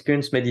more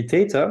experienced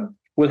meditator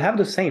will have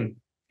the same,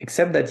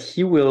 except that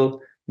he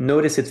will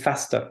notice it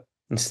faster.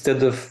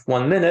 Instead of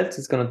 1 minute,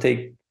 it's going to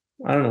take,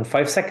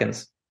 5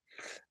 seconds.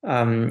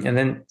 And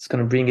then it's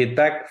going to bring it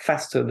back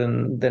faster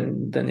than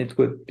it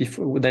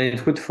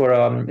would for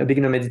a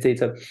beginner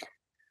meditator.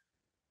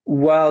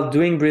 While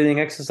doing breathing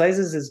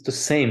exercises, it's the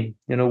same.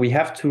 We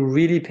have to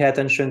really pay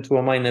attention to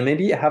our mind and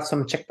maybe have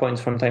some checkpoints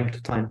from time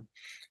to time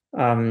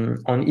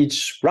on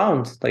each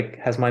round. Like,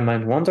 has my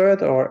mind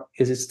wandered or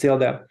is it still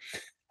there?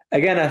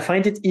 Again, I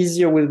find it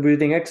easier with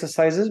breathing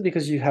exercises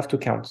because you have to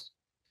count.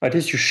 Or at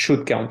least you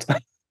should count.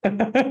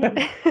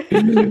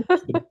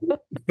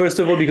 First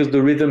of all, because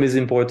the rhythm is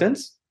important.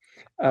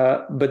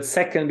 But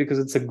second, because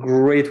it's a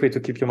great way to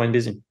keep your mind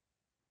busy.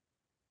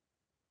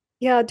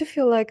 Yeah, I do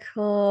feel like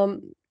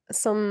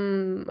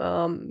some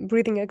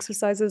breathing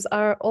exercises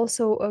are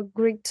also a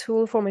great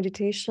tool for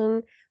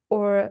meditation,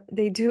 or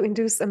they do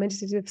induce a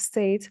meditative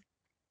state.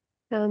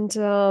 And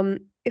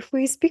if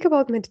we speak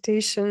about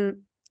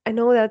meditation, I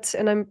know that,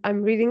 and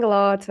I'm reading a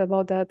lot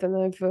about that, and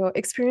I've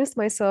experienced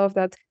myself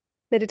that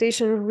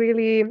meditation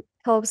really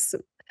helps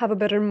have a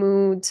better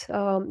mood,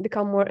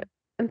 become more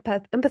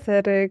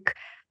empathetic,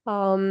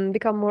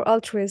 become more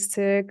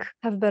altruistic,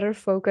 have better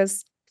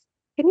focus.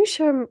 Can you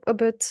share a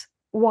bit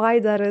why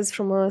that is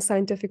from a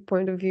scientific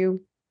point of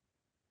view?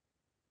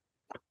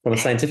 From a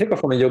scientific or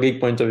from a yogic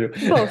point of view?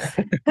 Both.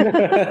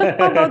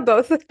 How about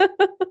both?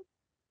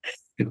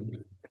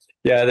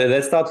 Yeah,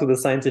 let's start with the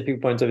scientific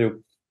point of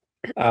view.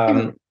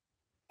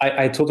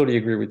 I totally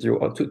agree with you.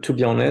 To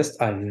be honest,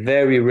 I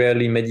very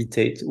rarely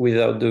meditate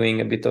without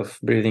doing a bit of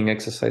breathing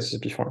exercises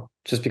before,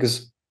 just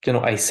because,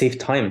 I save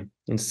time.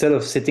 Instead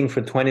of sitting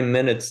for 20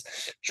 minutes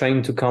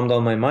trying to calm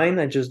down my mind,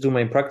 I just do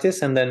my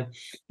practice. And then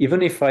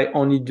even if I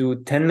only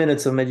do 10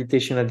 minutes of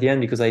meditation at the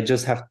end, because I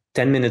just have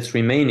 10 minutes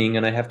remaining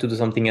and I have to do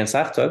something else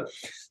after,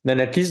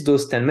 then at least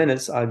those 10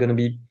 minutes are going to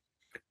be,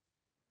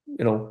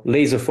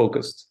 laser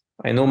focused.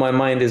 I know my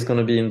mind is going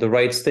to be in the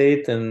right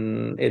state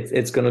and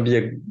it's going to be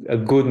a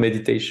good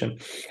meditation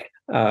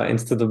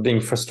instead of being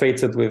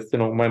frustrated with,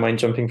 my mind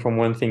jumping from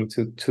one thing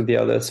to the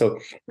other. So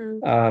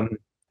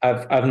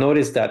I've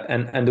noticed that,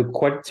 and the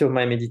quality of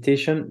my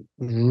meditation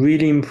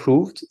really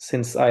improved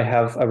since I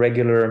have a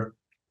regular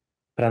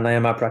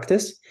pranayama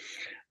practice.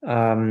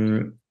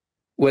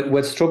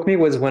 What struck me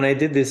was when I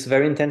did this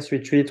very intense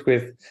retreat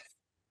with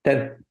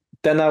 10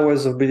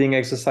 hours of breathing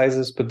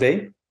exercises per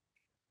day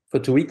for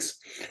 2 weeks.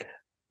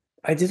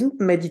 I didn't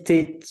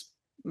meditate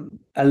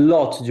a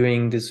lot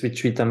during this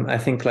retreat. I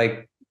think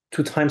like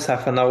 2 times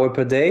half an hour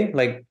per day,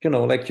 like you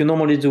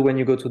normally do when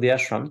you go to the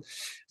ashram.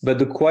 But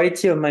the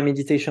quality of my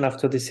meditation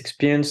after this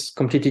experience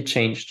completely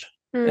changed.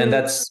 And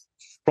that's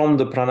from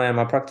the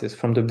pranayama practice,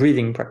 from the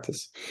breathing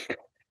practice.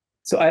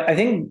 So I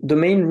think the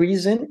main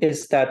reason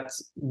is that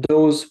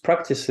those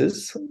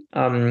practices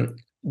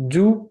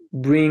do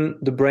bring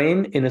the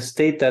brain in a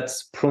state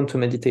that's prone to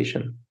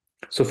meditation.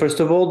 So first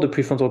of all, the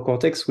prefrontal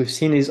cortex we've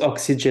seen is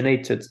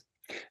oxygenated,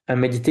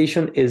 and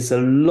meditation is a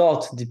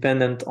lot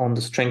dependent on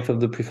the strength of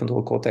the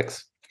prefrontal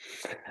cortex.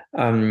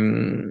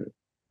 And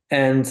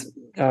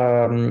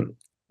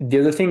the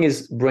other thing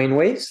is brain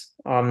waves.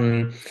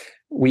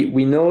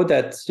 We know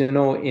that,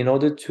 in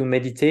order to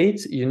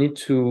meditate, you need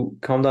to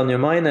calm down your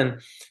mind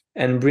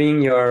and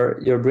bring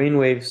your brain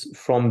waves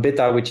from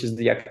beta, which is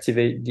the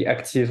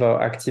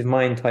active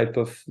mind type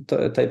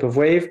of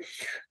wave,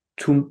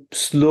 to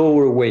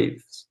slower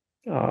waves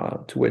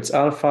towards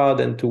alpha,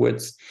 then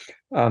towards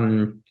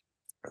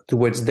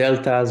towards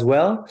delta as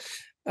well.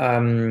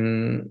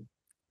 And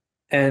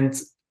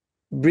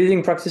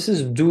breathing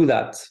practices do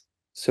that.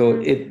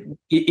 So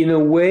in a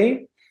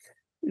way,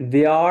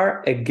 they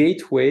are a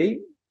gateway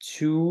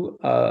to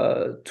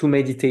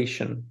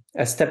meditation,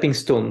 a stepping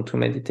stone to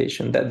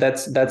meditation.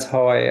 That's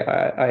how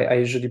I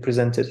usually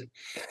present it.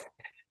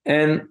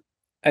 And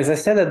as I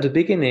said at the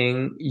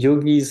beginning,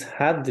 yogis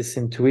had this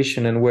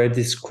intuition and were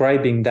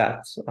describing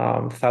that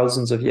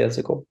thousands of years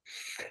ago,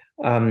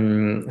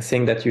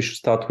 saying that you should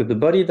start with the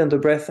body, then the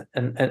breath,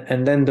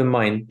 and then the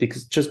mind,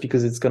 because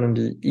it's going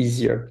to be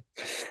easier.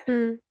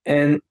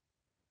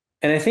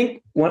 And I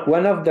think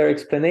one of their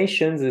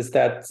explanations is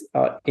that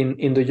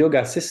in the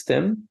yoga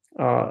system,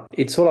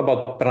 it's all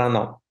about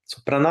prana. So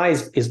prana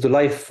is the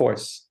life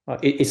force.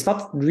 It's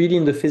not really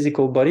in the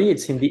physical body;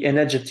 it's in the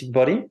energetic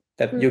body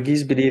that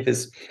yogis believe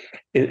is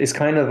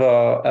kind of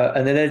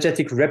an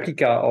energetic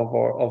replica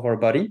of our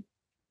body.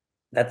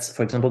 That's,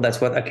 for example, that's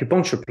what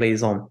acupuncture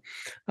plays on.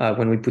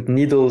 When we put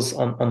needles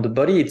on the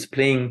body, it's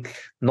playing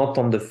not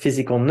on the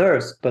physical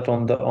nerves, but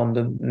on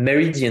the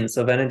meridians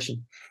of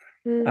energy.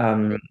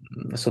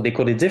 So they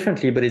call it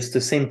differently, but it's the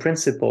same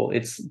principle.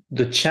 It's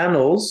the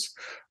channels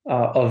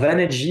of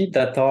energy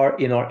that are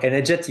in our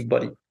energetic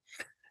body.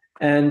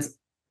 And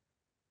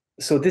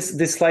so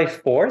this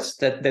life force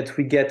that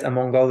we get,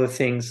 among other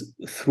things,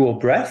 through our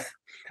breath,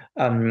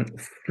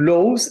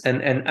 flows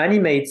and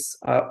animates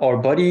our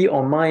body,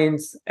 our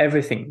minds,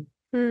 everything.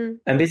 And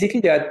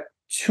basically, there are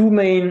two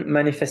main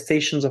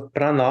manifestations of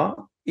prana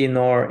in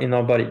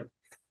our body.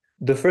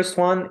 The first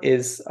one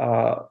is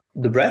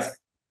the breath.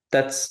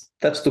 That's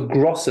the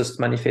grossest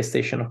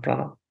manifestation of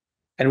prana,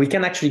 and we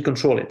can actually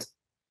control it.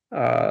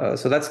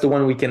 So that's the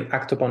one we can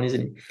act upon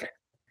easily.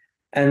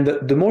 And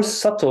the more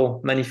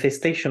subtle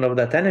manifestation of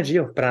that energy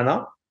of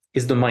prana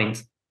is the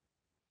mind.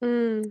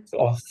 So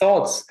our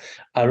thoughts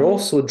are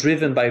also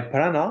driven by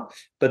prana,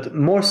 but a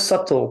more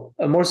subtle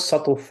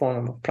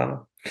form of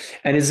prana.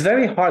 And it's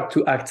very hard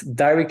to act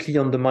directly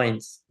on the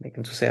mind, like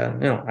to say,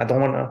 I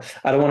don't want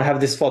to have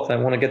this thought. I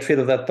want to get rid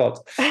of that thought.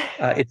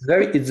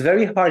 It's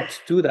very hard to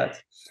do that.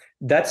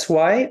 That's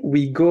why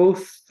we go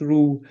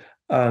through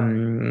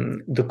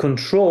the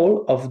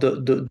control of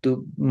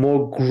the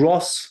more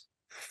gross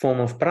form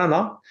of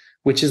prana,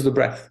 which is the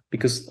breath,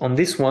 because on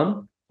this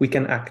one we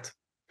can act.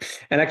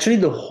 And actually,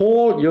 the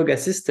whole yoga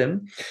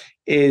system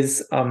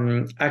is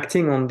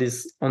acting on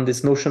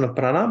this notion of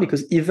prana,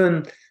 because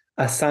even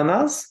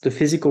asanas, the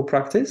physical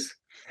practice,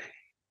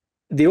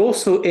 they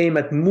also aim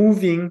at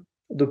moving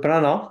the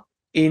prana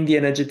in the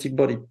energetic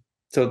body.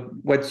 So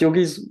what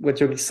yogi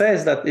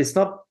says that it's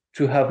not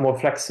to have more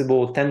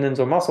flexible tendons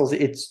or muscles,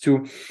 it's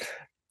to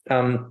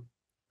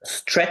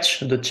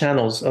stretch the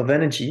channels of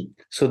energy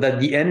so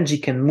that the energy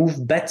can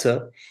move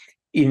better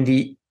in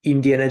the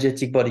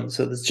energetic body.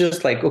 So it's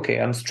just like, okay,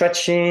 I'm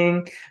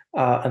stretching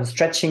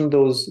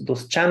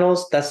those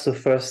channels. That's the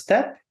first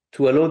step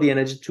to allow the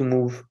energy to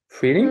move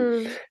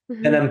freely.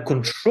 Then I'm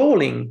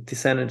controlling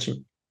this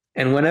energy.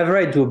 And whenever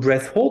I do a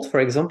breath hold, for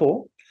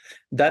example,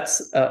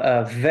 that's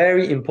a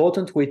very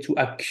important way to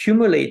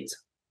accumulate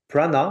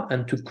prana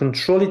and to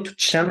control it, to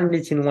channel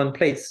it in one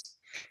place.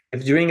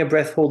 If during a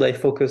breath hold I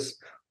focus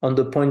on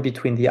the point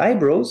between the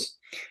eyebrows,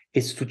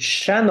 it's to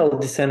channel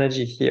this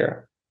energy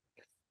here.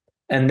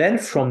 And then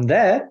from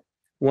there,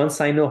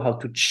 once I know how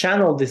to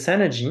channel this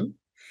energy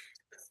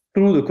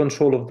through the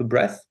control of the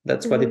breath,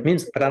 that's what it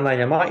means.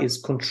 Pranayama is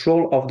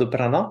control of the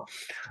prana.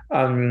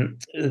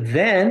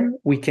 Then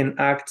we can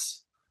act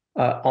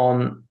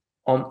on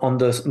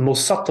the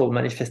most subtle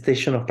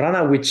manifestation of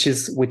prana, which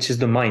is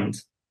the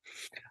mind.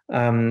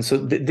 So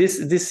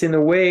this in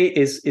a way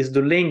is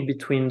the link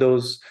between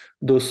those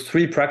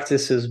three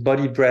practices: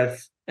 body,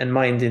 breath, and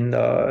mind in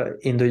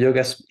the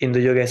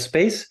yoga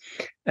space,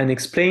 and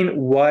explain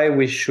why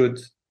we should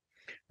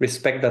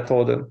respect that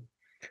order.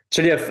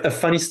 Actually, a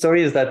funny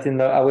story is that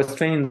I was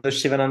trained in the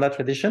Shivananda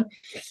tradition,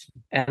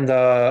 and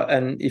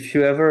if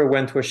you ever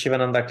went to a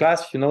Shivananda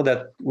class, you know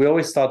that we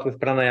always start with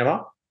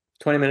pranayama,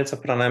 20 minutes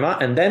of pranayama,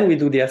 and then we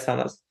do the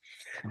asanas.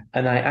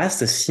 And I asked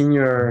the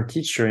senior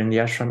teacher in the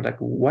ashram, like,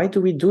 why do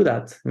we do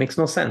that? It makes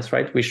no sense,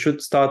 right? We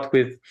should start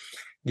with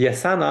the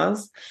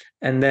asanas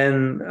and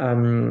then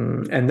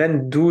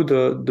do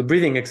the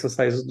breathing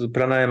exercises, the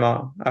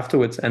pranayama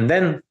afterwards, and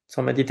then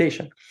some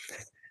meditation.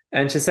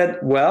 And she said,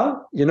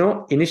 well,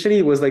 initially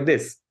it was like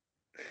this.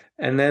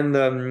 And then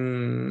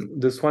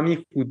the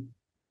Swami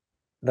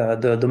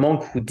the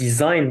monk who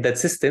designed that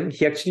system,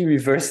 he actually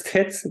reversed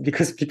it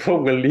because people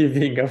were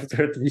leaving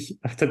after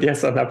the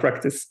asana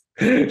practice.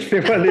 They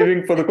were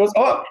leaving for the course.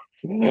 Oh,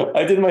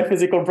 I did my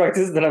physical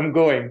practice, then I'm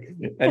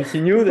going. And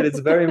he knew that it's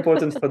very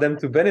important for them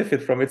to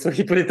benefit from it. So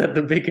he put it at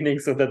the beginning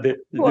so that they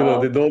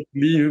don't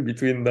leave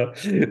between the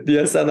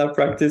asana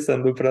practice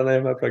and the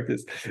pranayama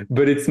practice.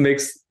 But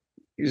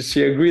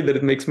she agreed that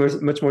it makes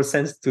much more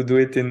sense to do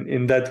it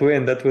in that way.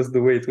 And that was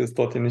the way it was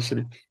taught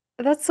initially.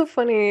 That's so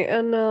funny.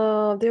 And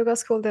the yoga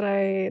school that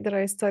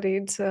I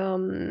studied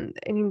in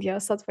India,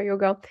 Sattva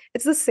Yoga,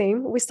 it's the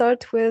same. We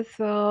start with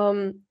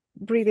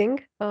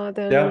breathing,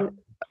 then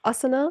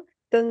asana,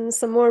 then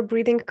some more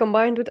breathing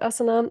combined with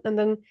asana, and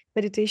then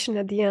meditation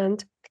at the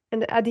end.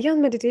 And at the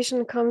end,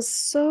 meditation comes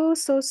so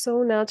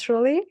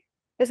naturally.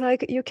 It's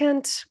like you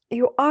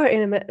are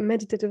in a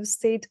meditative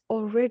state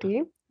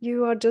already.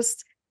 You are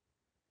just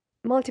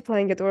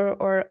multiplying it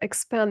or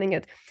expanding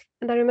it.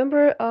 And I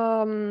remember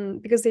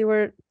because they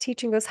were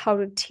teaching us how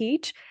to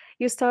teach,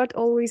 you start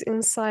always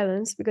in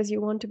silence because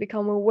you want to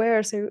become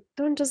aware. So you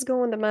don't just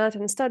go on the mat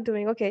and start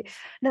doing, okay,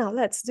 now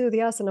let's do the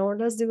asana or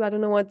let's do, I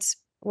don't know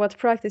what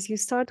practice. You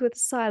start with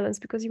silence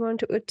because you want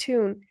to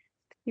attune.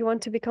 You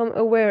want to become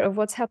aware of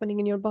what's happening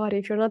in your body.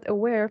 If you're not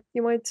aware,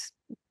 you might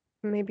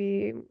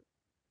maybe,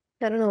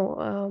 I don't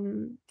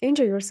know,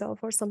 injure yourself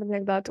or something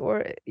like that,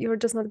 or you're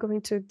just not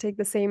going to take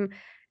the same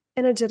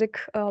energetic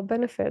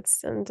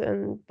benefits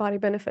and body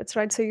benefits,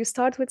 right? So you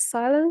start with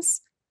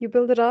silence, you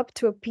build it up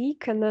to a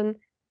peak, and then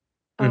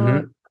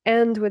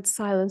end with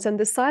silence. And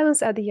the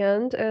silence at the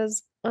end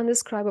is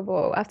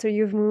undescribable after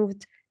you've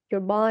moved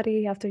your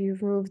body, after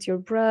you've moved your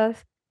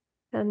breath.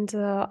 And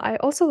I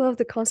also love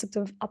the concept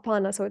of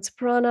apana. So it's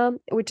prana,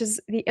 which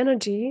is the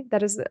energy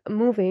that is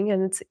moving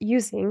and it's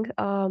using.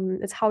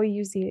 It's how you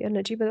use the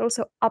energy, but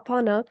also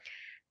apana,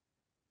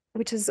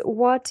 which is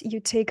what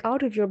you take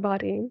out of your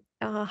body,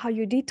 how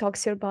you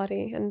detox your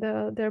body, and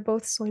they're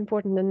both so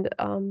important.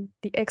 And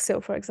the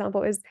exhale, for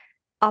example, is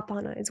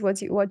apana. It's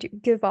what you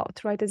give out,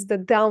 right? It's the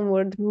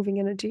downward moving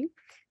energy,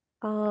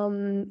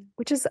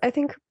 which is, I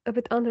think, a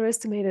bit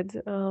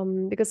underestimated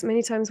because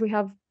many times we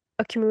have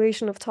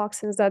accumulation of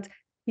toxins that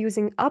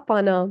using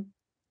apana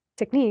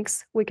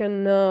techniques we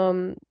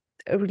can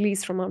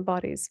release from our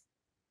bodies.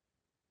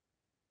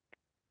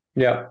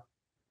 Yeah.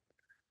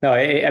 No,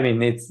 I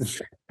mean,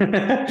 it's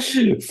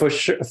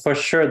for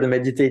sure the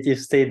meditative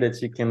state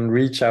that you can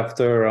reach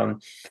after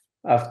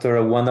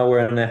a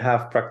 1.5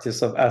 hour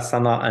practice of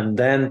asana and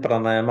then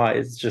pranayama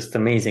is just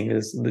amazing.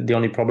 The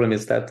only problem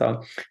is that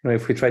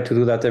if we try to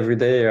do that every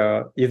day,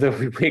 either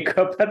we wake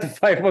up at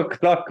 5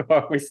 o'clock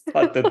or we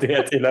start the day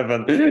at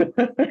 11.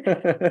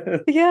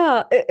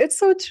 Yeah, it's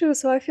so true.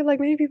 So I feel like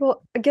many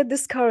people get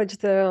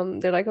discouraged.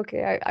 They're like,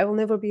 okay, I will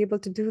never be able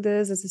to do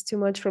this. This is too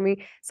much for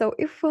me. So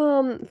if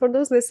for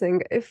those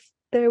listening, if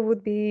there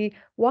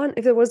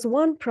was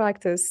one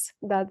practice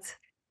that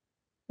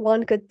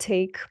one could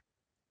take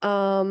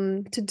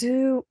to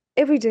do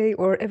every day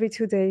or every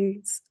 2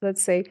 days,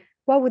 let's say,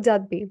 what would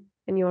that be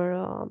in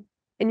your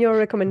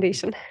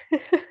recommendation?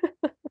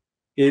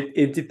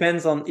 It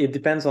depends on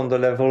the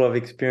level of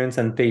experience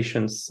and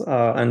patience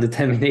and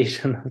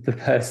determination of the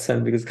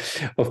person, because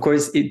of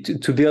course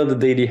to build a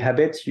daily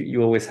habit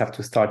you always have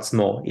to start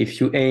small.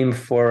 If you aim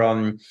for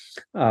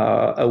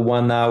a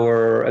 1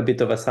 hour, a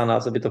bit of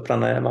asanas, a bit of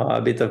pranayama,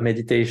 a bit of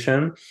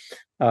meditation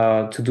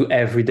to do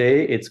every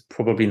day, it's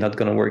probably not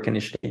going to work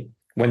initially.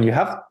 When you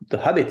have the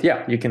habit,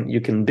 yeah, you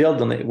can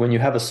build on it. When you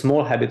have a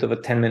small habit of a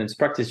 10 minutes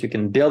practice, you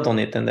can build on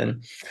it, and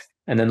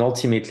then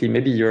ultimately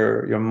maybe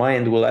your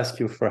mind will ask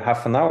you for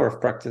half an hour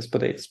of practice.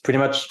 But it's pretty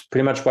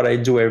much what I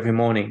do every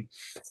morning.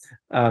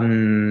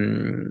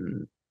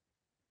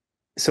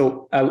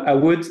 So I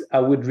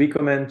would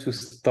recommend to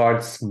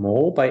start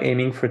small by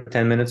aiming for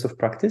 10 minutes of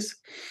practice,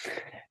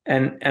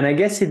 and I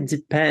guess it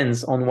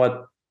depends on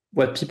what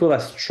people are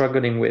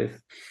struggling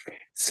with.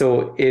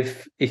 So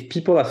if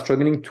people are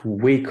struggling to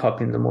wake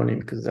up in the morning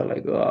because they're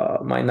like,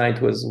 oh, my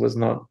night was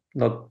not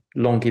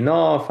long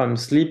enough, I'm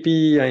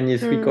sleepy, I need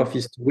 3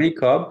 coffees to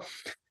wake up,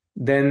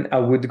 then I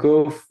would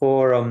go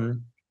for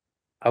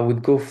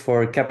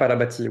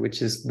Kapalabhati,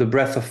 which is the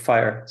breath of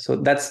fire. So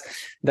that's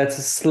a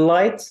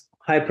slight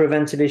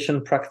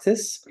hyperventilation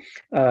practice,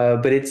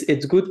 but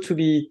it's good to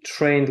be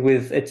trained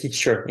with a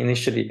teacher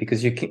initially,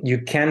 because you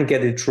can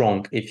get it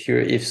wrong if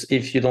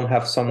you don't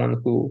have someone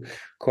who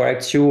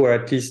corrects you, or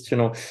at least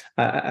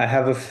I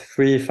have a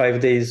 3-5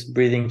 days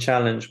breathing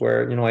challenge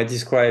where I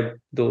describe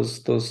those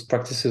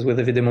practices with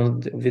a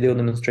video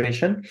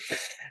demonstration.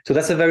 So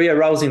that's a very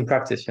arousing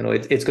practice.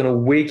 It's going to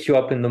wake you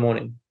up in the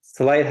morning.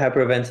 Slight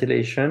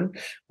hyperventilation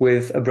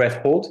with a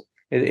breath hold.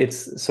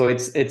 It's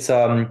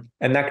an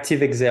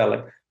active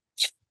exhale.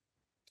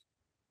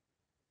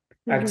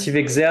 Active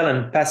exhale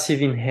and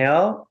passive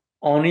inhale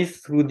only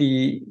through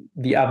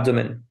the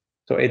abdomen.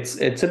 So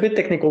it's a bit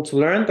technical to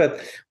learn, but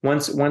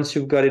once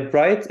you've got it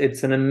right,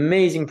 it's an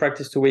amazing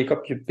practice to wake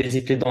up. You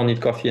basically don't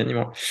need coffee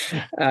anymore.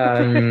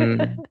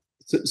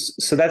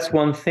 So that's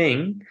one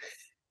thing.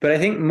 But I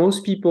think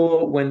most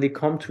people, when they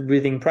come to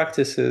breathing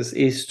practices,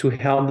 is to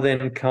help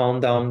them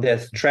calm down their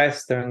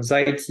stress, their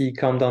anxiety,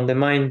 calm down their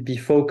mind, be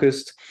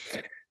focused.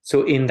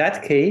 So in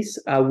that case,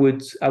 I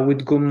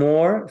would go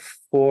more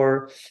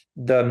for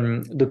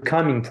the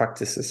calming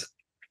practices.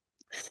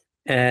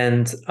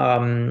 And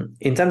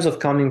in terms of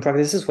calming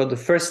practices, the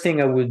first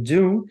thing I would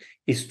do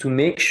is to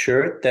make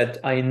sure that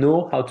I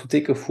know how to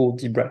take a full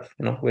deep breath,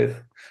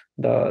 with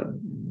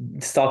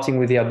starting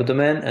with the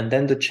abdomen and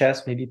then the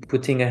chest, maybe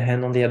putting a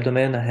hand on the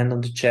abdomen, a hand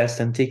on the chest,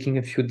 and taking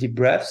a few deep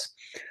breaths.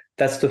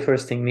 That's the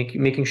first thing,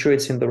 making sure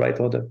it's in the right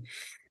order.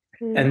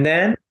 And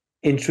then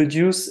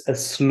introduce a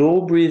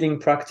slow breathing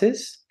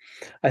practice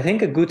I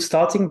think a good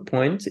starting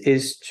point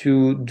is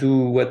to do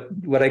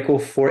what I call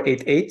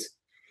 4-8-8,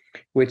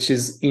 which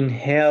is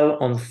inhale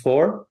on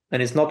 4,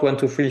 and it's not 1,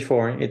 2, 3,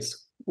 4.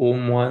 It's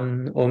Om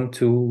 1, Om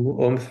 2,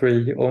 Om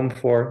 3, Om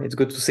 4. It's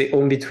good to say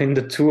Om between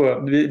the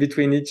two,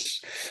 between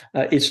each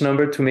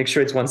number to make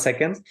sure it's 1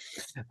 second,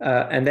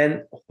 and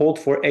then hold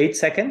for 8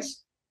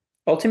 seconds.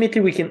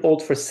 Ultimately, we can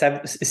hold for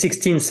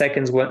 16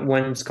 seconds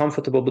when it's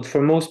comfortable, but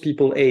for most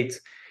people, 8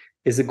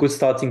 is a good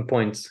starting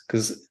point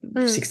because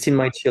 16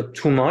 might feel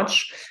too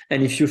much.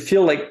 And if you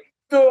feel like,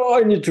 oh,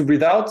 I need to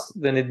breathe out,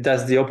 then it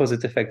does the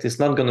opposite effect. It's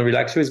not going to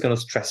relax you, it's going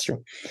to stress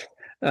you.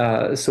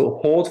 So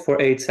hold for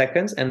 8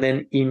 seconds and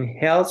then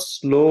inhale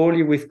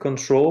slowly with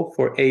control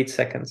for 8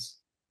 seconds.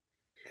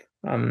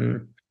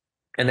 And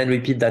then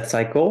repeat that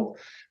cycle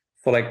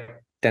for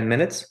like 10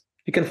 minutes.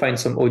 You can find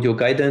some audio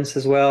guidance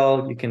as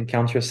well. You can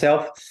count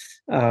yourself,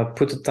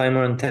 put a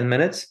timer on 10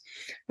 minutes.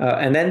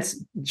 And then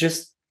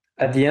just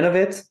at the end of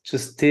it,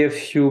 just stay a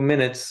few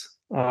minutes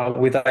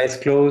with eyes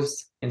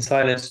closed in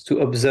silence to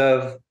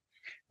observe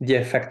the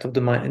effect of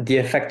the mind, the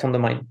effect on the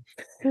mind.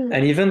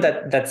 And even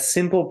that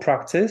simple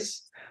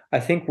practice, I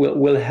think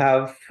will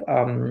have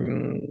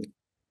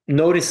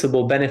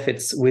noticeable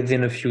benefits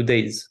within a few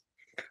days.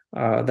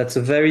 That's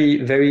a very,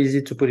 very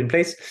easy to put in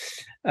place.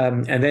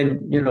 And then,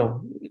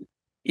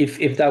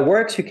 if that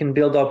works, you can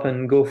build up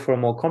and go for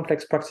more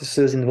complex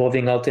practices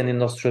involving alternate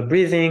nostril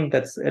breathing.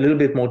 That's a little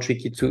bit more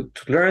tricky to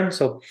learn.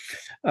 So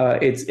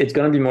it's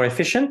going to be more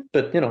efficient,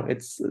 but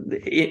it's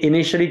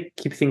initially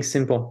keep things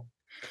simple.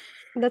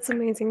 That's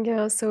amazing.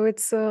 Yeah. So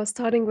it's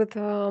starting with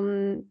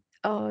an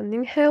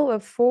inhale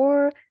of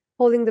 4,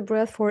 holding the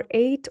breath for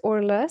 8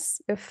 or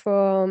less if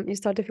you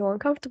start to feel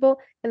uncomfortable,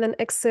 and then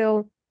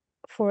exhale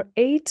for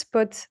 8,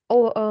 but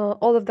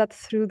all of that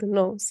through the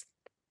nose.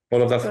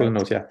 All of that through the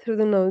nose, yeah. Through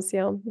the nose,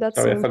 yeah. That's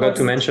sorry, so I forgot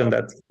to mention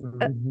that.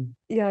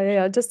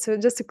 Yeah. Just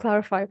to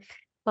clarify.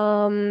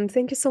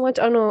 Thank you so much,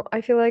 Arnaud. I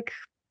feel like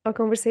our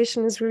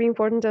conversation is really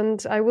important,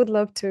 and I would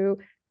love to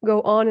go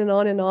on and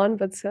on and on,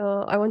 but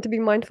I want to be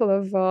mindful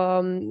of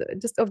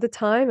just of the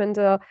time and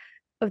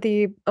of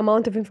the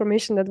amount of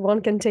information that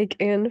one can take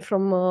in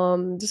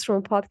from just from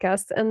a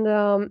podcast.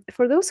 And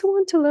for those who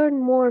want to learn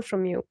more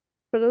from you,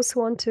 for those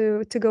who want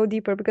to go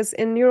deeper, because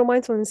in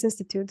Neuromindfulness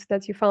Institute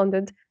that you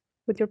founded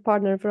with your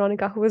partner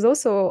Veronica, who is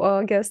also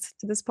a guest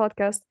to this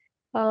podcast,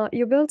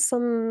 you built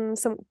some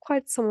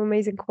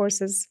amazing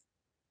courses.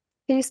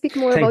 Can you speak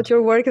more about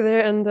your work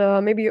there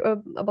and maybe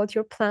about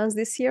your plans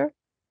this year?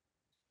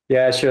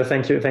 Yeah, sure.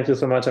 Thank you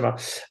so much, Emma.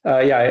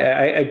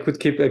 I could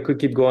keep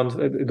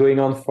going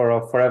on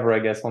for forever, I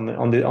guess,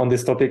 on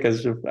this topic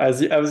as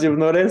you've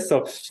noticed.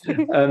 So,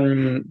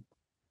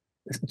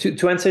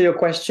 to answer your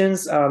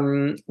questions,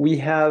 we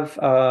have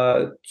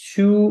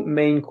 2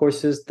 main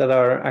courses that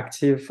are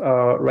active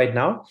right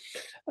now.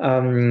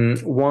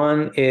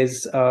 One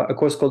is a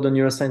course called the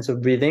Neuroscience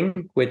of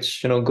Breathing,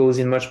 which goes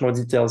in much more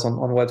details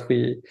on what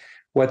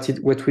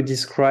we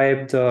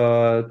described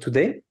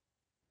today.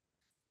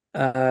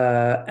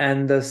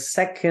 And the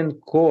second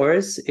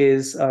course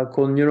is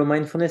called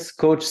Neuromindfulness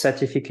Coach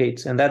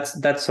Certificate, and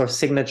that's our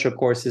signature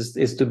course.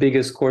 Is the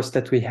biggest course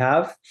that we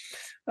have.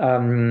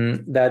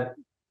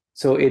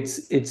 So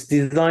it's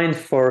designed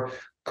for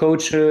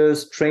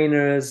coaches,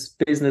 trainers,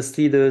 business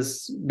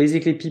leaders,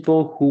 basically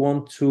people who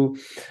want to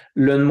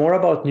learn more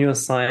about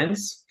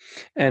neuroscience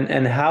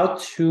and how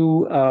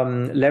to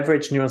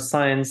leverage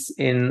neuroscience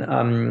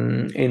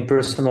in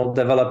personal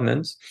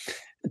development,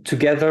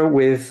 together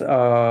with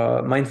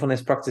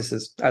mindfulness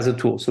practices as a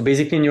tool. So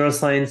basically,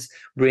 neuroscience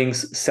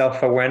brings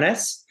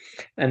self-awareness,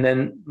 and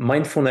then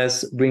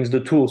mindfulness brings the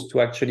tools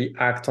to actually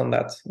act on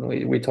that.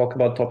 We talk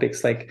about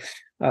topics like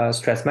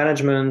stress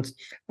management,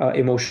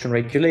 emotion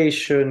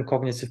regulation,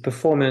 cognitive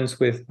performance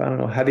with,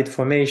 habit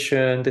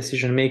formation,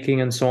 decision making,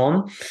 and so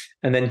on.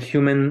 And then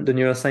the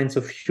neuroscience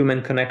of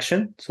human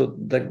connection. So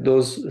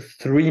those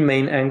 3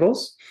 main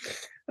angles.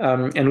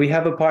 And we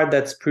have a part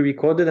that's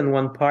pre-recorded and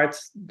one part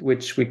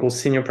which we call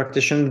senior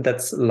practitioner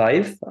that's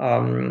live,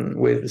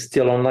 with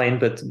still online,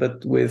 but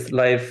with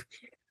live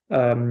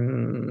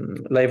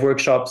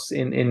workshops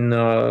in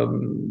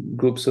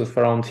groups of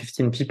around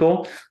 15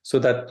 people, so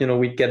that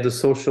we get the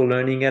social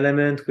learning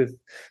element with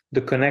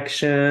the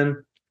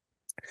connection.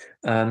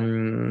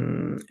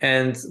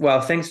 And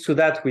well, thanks to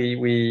that,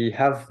 we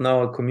have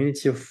now a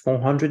community of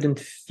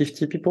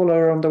 450 people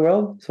around the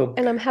world. So,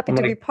 and I'm happy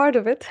to be part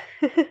of it.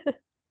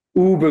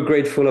 Uber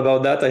grateful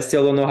about that. I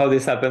still don't know how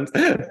this happened.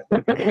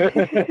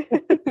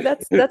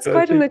 That's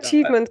quite an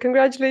achievement.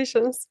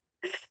 Congratulations.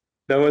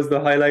 That was the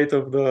highlight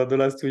of the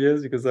last 2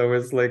 years, because I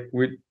was like,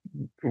 we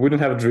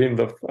wouldn't have dreamed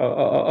of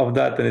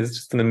that. And it's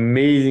just an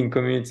amazing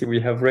community.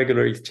 We have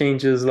regular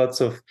exchanges,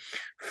 lots of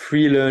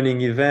free learning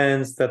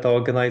events that are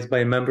organized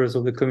by members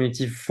of the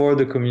community for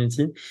the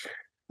community.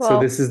 Wow. So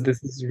this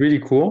is really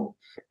cool.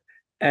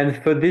 And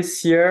for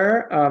this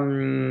year,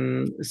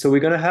 so we're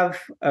going to have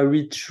a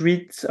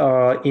retreat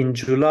in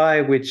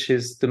July, which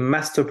is the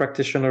Master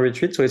Practitioner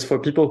Retreat. So it's for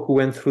people who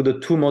went through the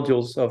 2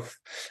 modules of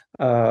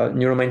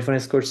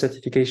Neuromindfulness Coach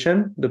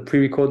certification, the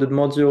pre-recorded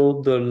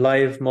module, the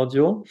live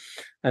module.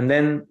 And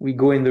then we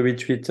go in the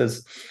retreat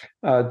as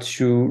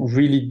to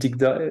really deep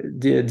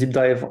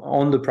dive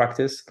on the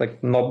practice,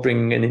 like not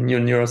bringing any new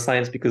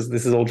neuroscience because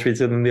this is all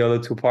treated in the other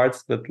 2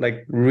 parts, but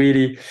like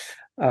really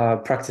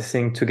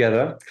practicing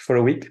together for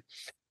a week.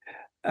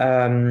 So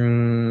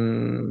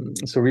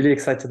really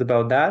excited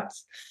about that.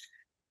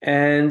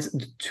 And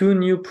the 2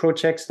 new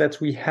projects that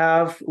we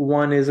have,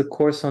 one is a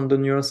course on the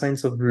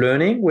neuroscience of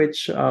learning,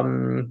 which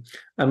I'm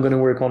going to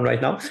work on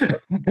right now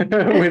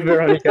with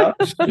Veronica.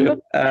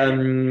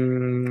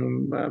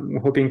 I'm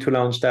hoping to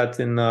launch that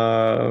in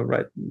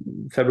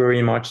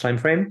February, March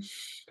timeframe.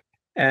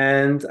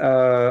 And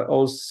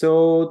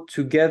also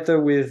together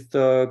with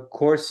the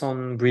course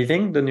on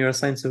breathing, the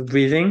neuroscience of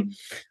breathing,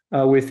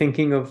 we're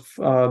thinking of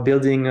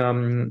building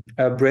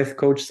a breath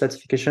coach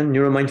certification,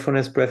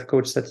 neuromindfulness breath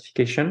coach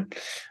certification,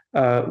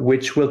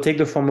 which will take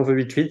the form of a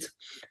retreat,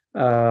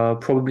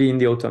 probably in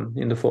the autumn,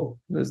 in the fall.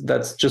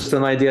 That's just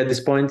an idea at this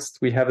point.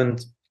 We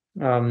haven't.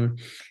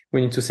 We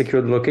need to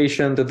secure the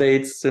location, the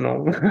dates,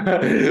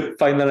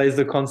 finalize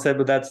the concept.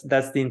 But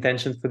that's the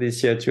intention for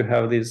this year, to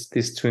have these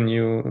two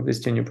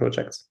new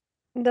projects.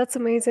 That's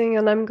amazing,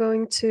 and I'm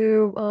going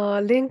to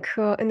link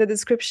in the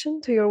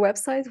description to your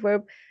website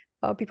where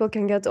people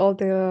can get all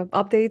the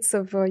updates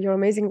of your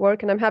amazing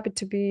work. And I'm happy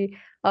to be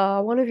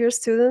one of your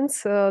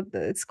students.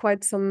 It's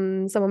quite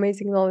some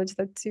amazing knowledge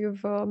that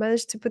you've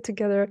managed to put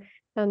together,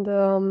 and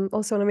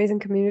also an amazing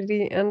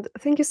community. And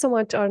thank you so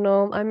much,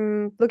 Arnaud.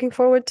 I'm looking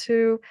forward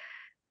to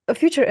a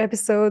future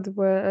episode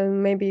where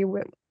maybe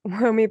we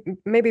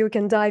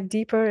can dive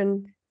deeper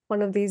in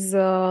one of these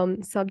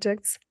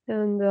subjects.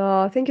 And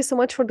thank you so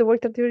much for the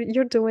work that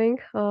you're doing.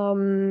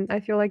 I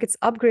feel like it's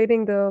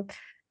upgrading the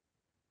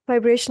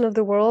vibration of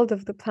the world,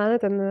 of the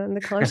planet, and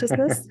the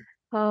consciousness.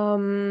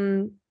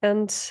 And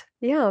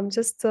yeah,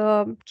 just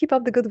keep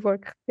up the good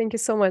work. Thank you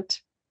so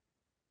much.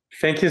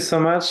 Thank you so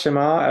much,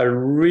 Emma. I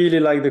really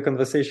like the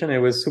conversation. It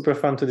was super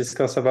fun to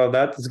discuss about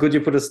that. It's good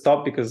you put a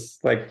stop because,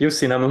 like you've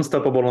seen, I'm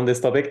unstoppable on this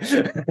topic.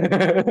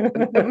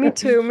 Me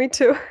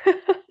too.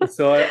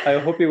 So I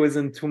hope it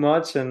wasn't too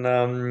much,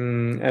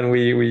 and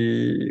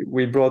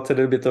we brought a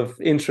little bit of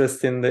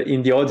interest in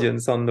the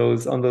audience on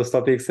those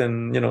topics,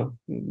 and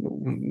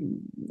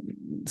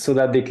so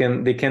that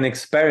they can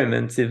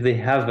experiment if they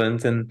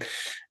haven't,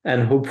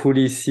 and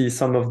hopefully see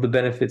some of the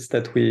benefits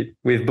that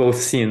we've both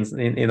seen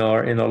in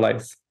our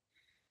lives.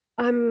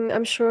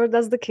 I'm sure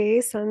that's the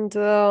case, and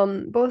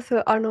both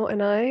Arnaud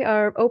and I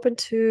are open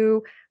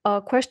to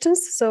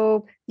questions.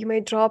 So you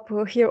may drop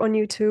here on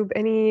YouTube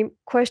any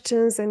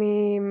questions,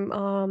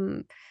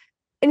 anything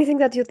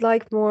that you'd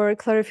like more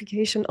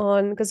clarification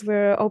on, because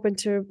we're open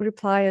to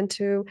reply and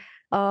to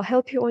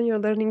help you on your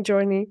learning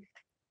journey.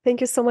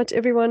 Thank you so much,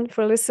 everyone,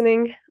 for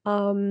listening.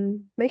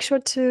 Make sure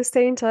to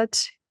stay in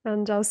touch,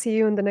 and I'll see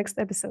you in the next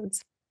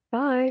episodes.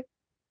 Bye.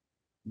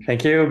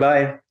 Thank you.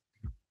 Bye.